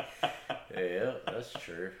 Yeah, that's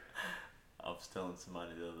true. I was telling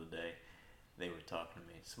somebody the other day, they were talking to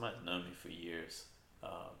me. Somebody's known me for years.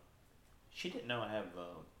 She didn't know I have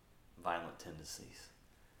violent tendencies.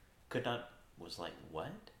 Was like,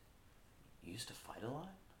 what? You used to fight a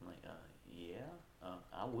lot? I'm like, yeah,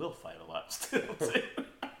 I will fight a lot still too.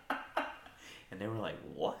 And they were like,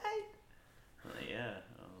 what? I'm like, yeah.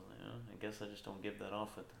 I was like, oh, I guess I just don't give that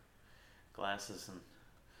off with the glasses and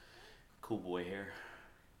cool boy hair.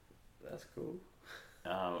 That's cool.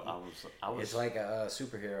 I was. It's like a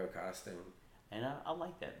superhero costume. And I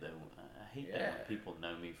like that though. I hate that when people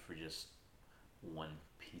know me for just one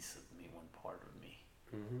piece of me, one part of me.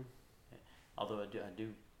 Mm-hmm. Yeah. Although I do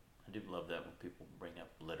love that when people bring up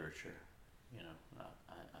literature. You know,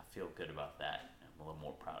 I feel good about that. I'm a little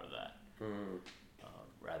more proud of that,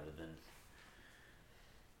 rather than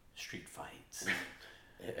street fights.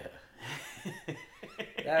 Yeah.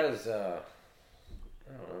 That was I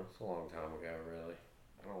don't know. It's a long time ago, really.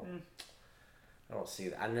 I don't see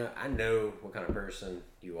that. I know what kind of person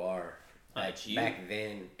you are. Like you? Back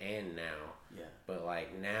then and now. Yeah. But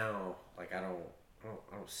like now, like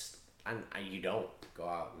you don't go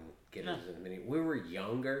out and get into as many. We were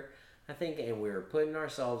younger, I think, and we were putting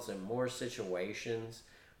ourselves in more situations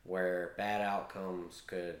where bad outcomes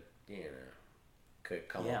could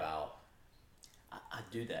come about. I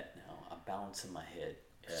do that now. I balance in my head.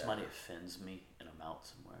 If somebody offends me and I'm out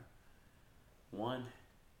somewhere, one,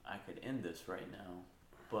 I could end this right now,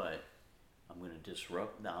 but I'm going to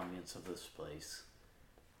disrupt the ambience of this place.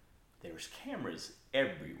 There's cameras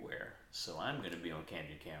everywhere, so I'm going to be on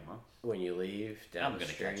candid camera. When you leave down I'm the going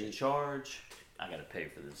to street. catch a charge. I got to pay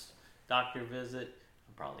for this doctor visit.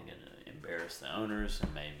 I'm probably going to embarrass the owners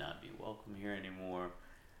and may not be welcome here anymore.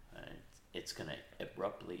 It's going to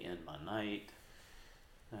abruptly end my night.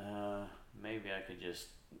 Maybe I could just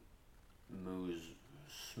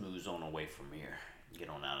smooth on away from here and get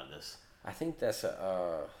on out of this. I think that's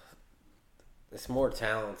it's more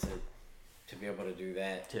talented to be able to do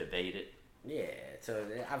that. To evade it. Yeah, so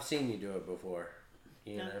I've seen you do it before.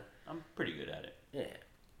 You know, I'm pretty good at it. Yeah,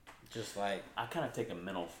 just like I kind of take a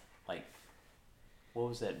mental, like, what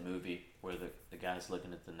was that movie where the guy's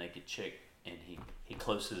looking at the naked chick and he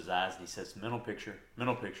closes his eyes and he says mental picture,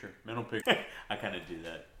 mental picture, mental picture. I kind of do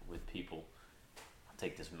that with people. I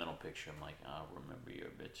take this mental picture. I'm like, I'll remember your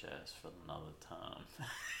bitch ass for another time.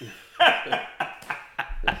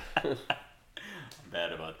 I'm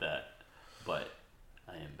bad about that, but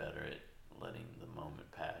I am better at letting the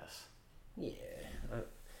moment pass. Yeah,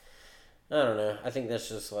 I don't know. I think that's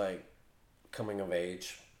just like coming of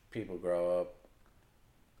age. People grow up.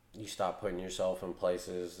 You stop putting yourself in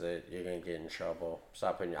places that you're gonna get in trouble.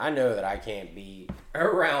 Stop putting. I know that I can't be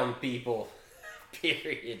around people.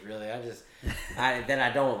 Period. Really, that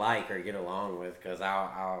I don't like or get along with, because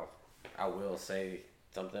I will say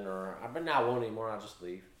something, but now I won't anymore. I'll just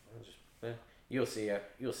leave. You'll see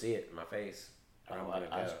it in my face.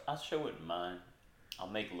 I'll show it in mine. I'll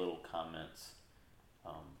make little comments,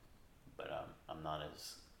 but I'm not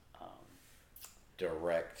as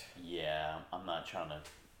direct. Yeah, I'm not trying to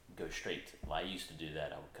go straight to, well, I used to do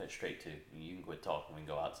that. I would cut straight to, you can quit talking, we can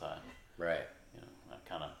go outside. Right. You know,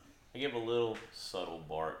 I give a little subtle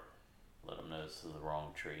bark, let them know this is the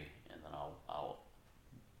wrong tree, and then I'll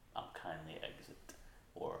kindly exit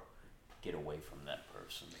or get away from that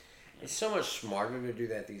person. You know? It's so much smarter to do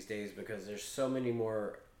that these days because there's so many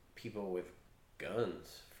more people with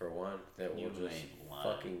guns, for one, that will just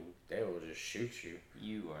they will just shoot you.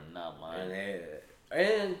 You are not lying.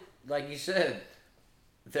 And like you said,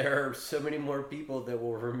 there are so many more people that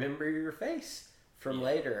will remember your face from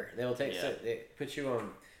later. They'll they put you on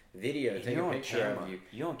video, take a picture of you.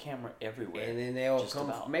 You're on camera everywhere. And then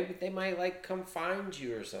they'll maybe they might like come find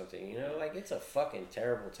you or something. You know, like it's a fucking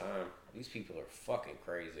terrible time. These people are fucking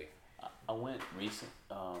crazy. I went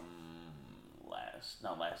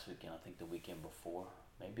not last weekend, I think the weekend before.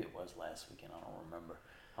 Maybe it was last weekend, I don't remember.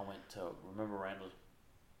 I went to, remember Randall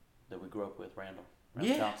that we grew up with, Randall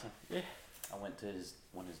Johnson? Yeah. I went to his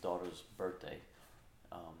daughter's birthday,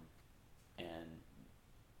 and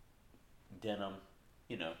Denham,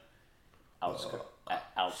 you know,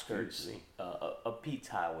 outskirts of Pete's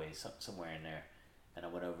Highway, somewhere in there. And I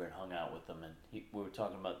went over and hung out with them, and we were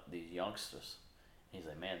talking about these youngsters. And he's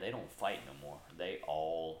like, man, they don't fight no more. They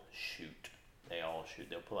all shoot.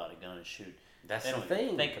 They'll pull out a gun and shoot. That's they the don't thing.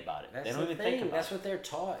 Even think about it. That's they don't the even thing. think about That's it. what they're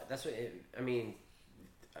taught. That's what I mean.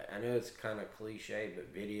 I know it's kind of cliche,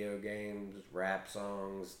 but video games, rap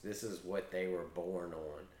songs, this is what they were born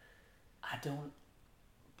on. I don't.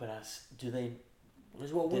 But do they? This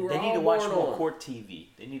is what we they were need all to watch born more on. court TV.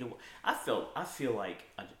 They need to. I feel like,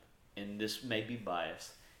 and this may be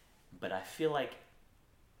biased, but I feel like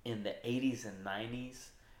in the 80s and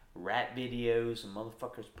 90s, rap videos and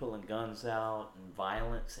motherfuckers pulling guns out and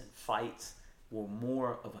violence and fights were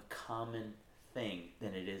more of a common thing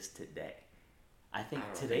than it is today. I think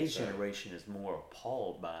today's generation is more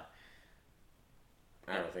appalled by.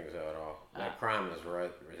 I don't think so at all. That crime has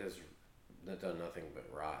done nothing but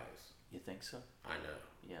rise. You think so? I know.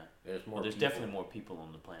 Yeah. There's more. There's definitely more people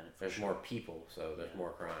on the planet. There's more people, so there's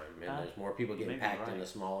more crime, and there's more people getting packed into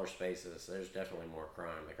smaller spaces. There's definitely more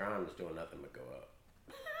crime. The crime is doing nothing but go up.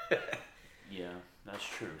 Yeah, that's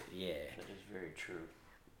true. Yeah, that is very true.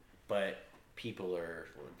 But people are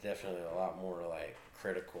definitely a lot more like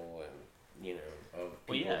critical and of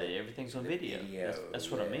people. Well, yeah, everything's on video.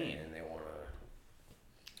 That's what I mean. And they want to.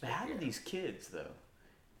 But how do these kids though,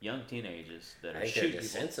 young teenagers that are shooting, they're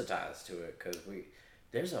desensitized to it because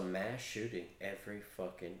there's a mass shooting every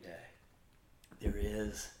fucking day. There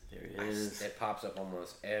is. It pops up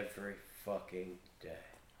almost every fucking day.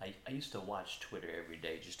 I used to watch Twitter every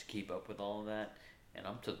day just to keep up with all of that, and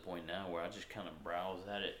I'm to the point now where I just kind of browse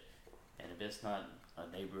at it, and if it's not a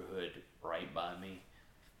neighborhood right by me,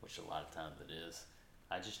 which a lot of times it is,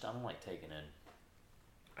 I don't like taking in.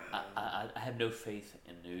 I have no faith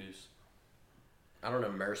in news. I don't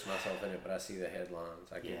immerse myself in it, but I see the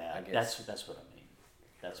headlines. I guess that's what I mean.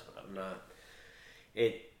 That's what I'm not.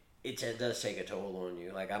 It does take a toll on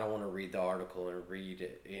you. Like I don't want to read the article and read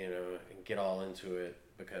it, and get all into it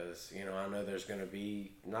because I know there's going to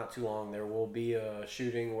be not too long. There will be a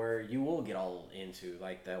shooting where you will get all into,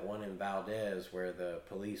 like that one in Valdez where the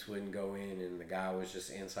police wouldn't go in and the guy was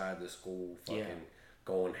just inside the school fucking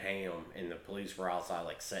going ham, and the police were outside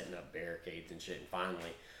like setting up barricades and shit. And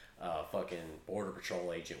finally, fucking border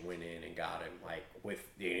patrol agent went in and got him. Like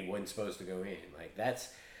he wasn't supposed to go in. Like that's.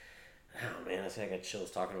 Oh man, I got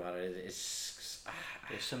chills talking about it.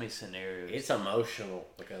 There's so many scenarios. It's emotional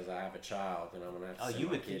because I have a child and I'm gonna have to. You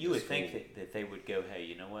would think that they would go, hey,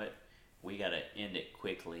 you know what? We gotta end it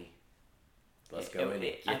quickly. Let's go in and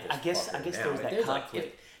get this. I guess there's that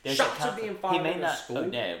conflict. Shots are being fired in the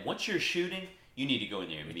school. Once you're shooting, you need to go in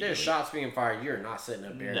there immediately. If there's shots being fired, you're not setting a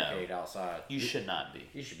barricade outside. You should not be.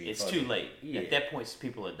 You should be. It's too late. At that point,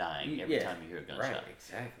 people are dying every time you hear a gunshot. Right,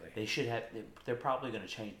 exactly. They should have. They're probably going to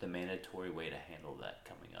change the mandatory way to handle that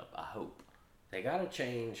coming up. I hope. They got to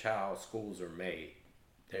change how schools are made.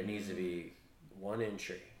 There needs to be one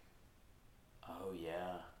entry. Oh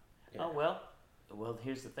yeah. Oh well. Well,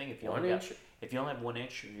 here's the thing: if you only have one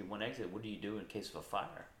entry, one exit, what do you do in case of a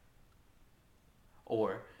fire?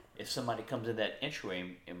 Or if somebody comes in that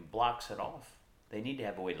entryway and blocks it off, they need to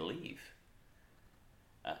have a way to leave.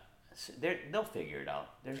 They'll figure it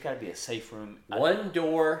out. There's got to be a safe room. One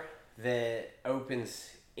door that opens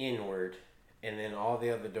inward, and then all the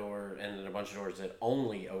other doors, and then a bunch of doors that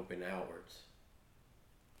only open outwards.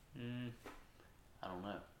 I don't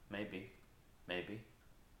know. Maybe.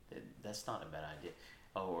 That's not a bad idea.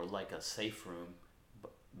 Or like a safe room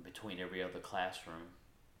between every other classroom.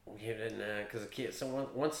 Yeah, because a kid. So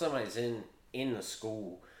once somebody's in the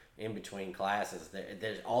school in between classes.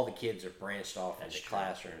 There's all the kids are branched off into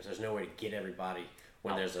classrooms. There's no way to get everybody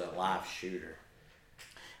when there's a live shooter.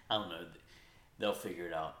 I don't know. They'll figure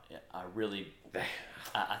it out. I really,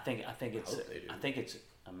 I think it's.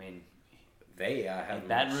 I mean, I have in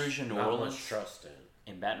Baton Rouge and New Orleans, much trust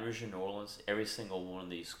in. In Baton Rouge and New Orleans, every single one of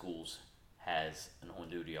these schools has an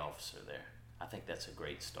on-duty officer there. I think that's a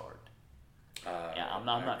great start. I'm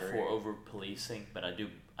not for over-policing, but I do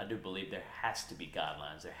believe there has to be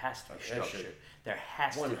guidelines. There has to be structure. There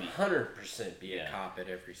has to be 100% be a cop at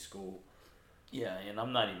every school. Yeah, and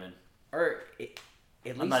I'm not even. Or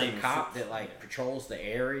at least a cop that patrols the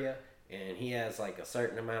area, and he has like a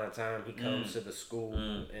certain amount of time. He comes to the school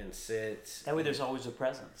and sits. That way, there's always a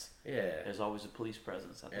presence. Yeah, there's always a police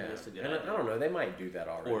presence. I think that's a good idea. I don't know. They might do that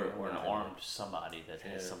already. Or an armed somebody that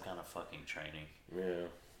has some kind of fucking training. Yeah.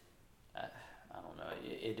 I don't know.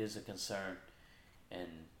 It is a concern, and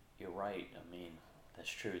you're right. I mean, that's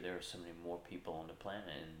true. There are so many more people on the planet,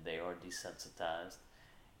 and they are desensitized.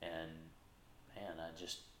 And man,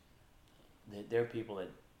 there are people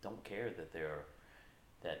that don't care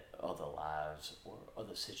that other lives or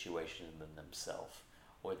other situations than themselves,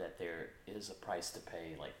 or that there is a price to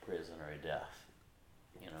pay, like prison or death.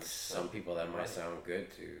 Some people that might sound good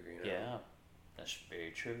to. Yeah, that's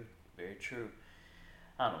very true. Very true.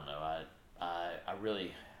 I don't know.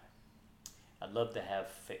 I'd love to have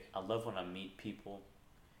faith. I love when I meet people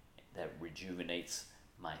that rejuvenates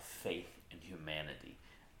my faith in humanity.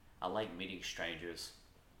 I like meeting strangers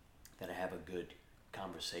that I have a good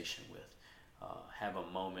conversation with. Have a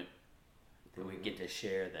moment that we get to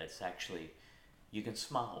share that's actually, you can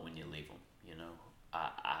smile when you leave them,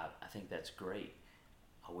 I think that's great.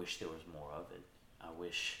 I wish there was more of it. I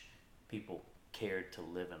wish people cared to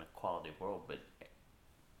live in a quality world, but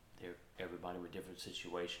everybody with different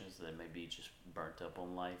situations that may be just burnt up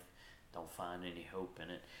on life, don't find any hope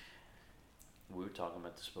in it. We were talking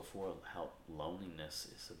about this before, how loneliness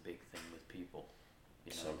is a big thing with people.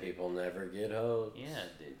 Some people never get hope. Yeah,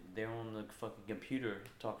 they're on the fucking computer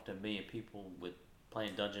talking to a million people with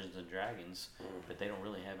playing Dungeons and Dragons, but they don't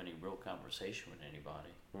really have any real conversation with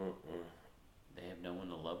anybody. They have no one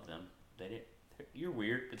to love them. You're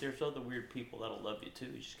weird, but there's other weird people that'll love you too.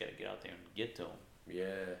 You just got to get out there and get to them.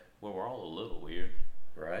 Yeah. Well, we're all a little weird.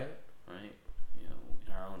 Right. Right.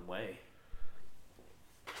 In our own way.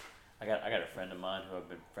 I got a friend of mine who I've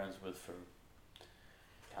been friends with for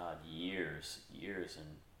years, and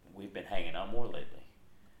we've been hanging out more lately.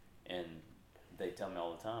 And they tell me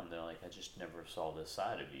all the time, they're like, I just never saw this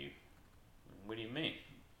side of you. What do you mean?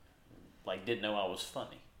 Like, didn't know I was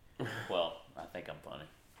funny. Well, I think I'm funny.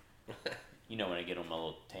 When I get on my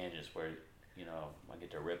little tangents where, I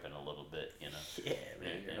get to ripping a little bit, Yeah,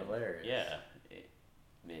 man, you're hilarious. Yeah.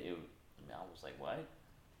 I was like, what?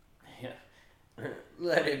 Yeah.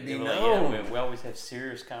 Let it be known. We always have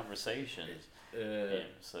serious conversations.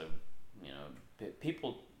 So,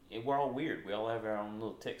 people, we're all weird. We all have our own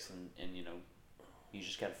little tics, and you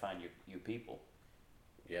just got to find your people.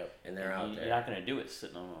 Yep, and they're out there. You're not going to do it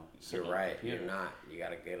sitting on You're right. computer. You're not. You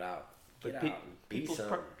got to get out.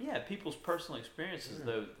 People's personal experiences,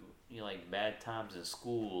 though, like bad times in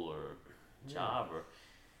school or job, or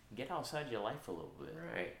get outside your life a little bit.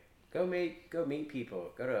 Right. Go meet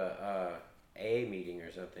people. Go to a meeting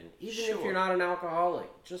or something. Even if you're not an alcoholic,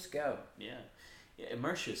 just go. Yeah.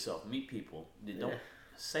 Immerse yourself. Meet people. Don't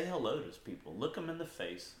say hello to people. Look them in the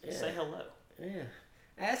face. Yeah. Say hello. Yeah.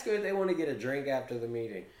 Ask them if they want to get a drink after the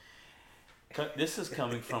meeting. This is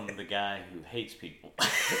coming from the guy who hates people.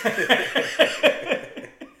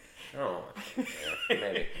 Oh,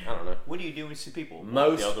 maybe. I don't know. What do you do when you see people?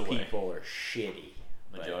 Most people are shitty.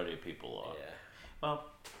 Majority of people are. Yeah. Well,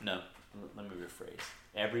 no. Let me rephrase.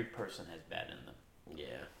 Every person has bad in them.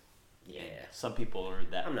 Yeah. Yeah. And some people are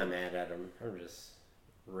that. I'm not mad at them. I'm just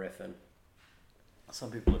riffing.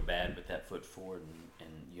 Some people are bad with that foot forward, and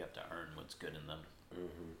you have to earn what's good in them.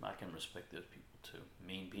 Mm-hmm. I can respect those people too.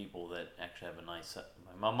 Mean people that actually have a nice.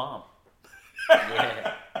 My mom.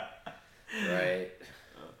 Yeah. Right.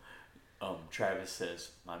 Travis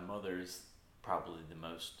says my mother is probably the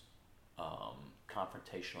most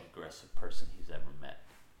confrontational, aggressive person he's ever met.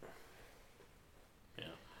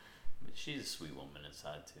 But she's a sweet woman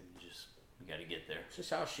inside too. You got to get there. It's just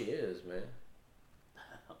how she is, man.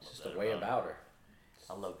 It's just a way about her.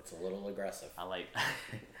 I love it. It's a little aggressive. I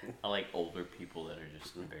like older people that are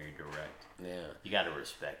just very direct. Yeah. You got to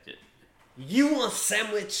respect it. You want a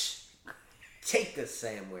sandwich? Take a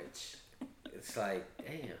sandwich. It's like,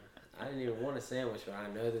 damn, I didn't even want a sandwich, but I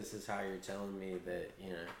know this is how you're telling me that,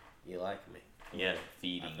 you like me. Yeah,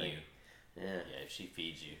 feeding you. Yeah. Yeah, if she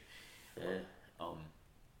feeds you. Yeah.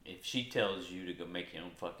 if she tells you to go make your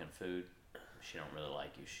own fucking food, she don't really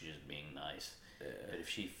like you. She's just being nice. Yeah. But if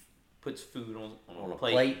she puts food on a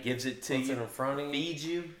plate, plate, gives it to puts you, it in front of you, feeds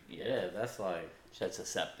you, yeah, that's like that's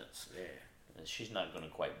acceptance. yeah, And she's not gonna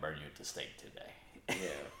quite burn you at the stake today.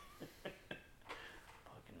 yeah.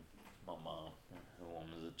 Fucking my mom, the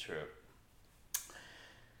woman's a trip.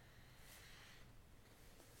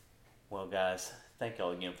 Well, guys, thank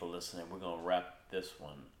y'all again for listening. We're gonna wrap this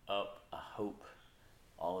one up. I hope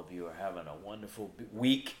all of you are having a wonderful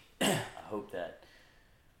week. I hope that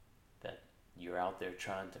you're out there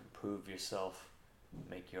trying to improve yourself,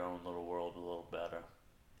 make your own little world a little better,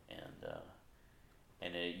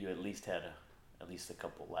 and you at least had at least a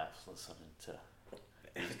couple laughs listening to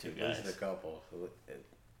these two guys. At least a couple,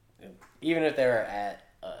 even if they were at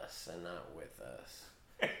us and not with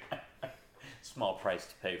us. Small price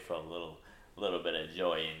to pay for a little bit of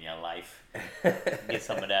joy in your life. Get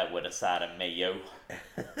some of that with a side of mayo.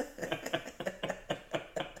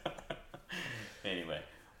 Anyway,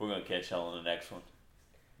 we're gonna catch y'all in the next one.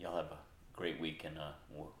 Y'all have a great week, and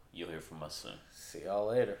you'll hear from us soon. See y'all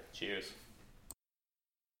later. Cheers.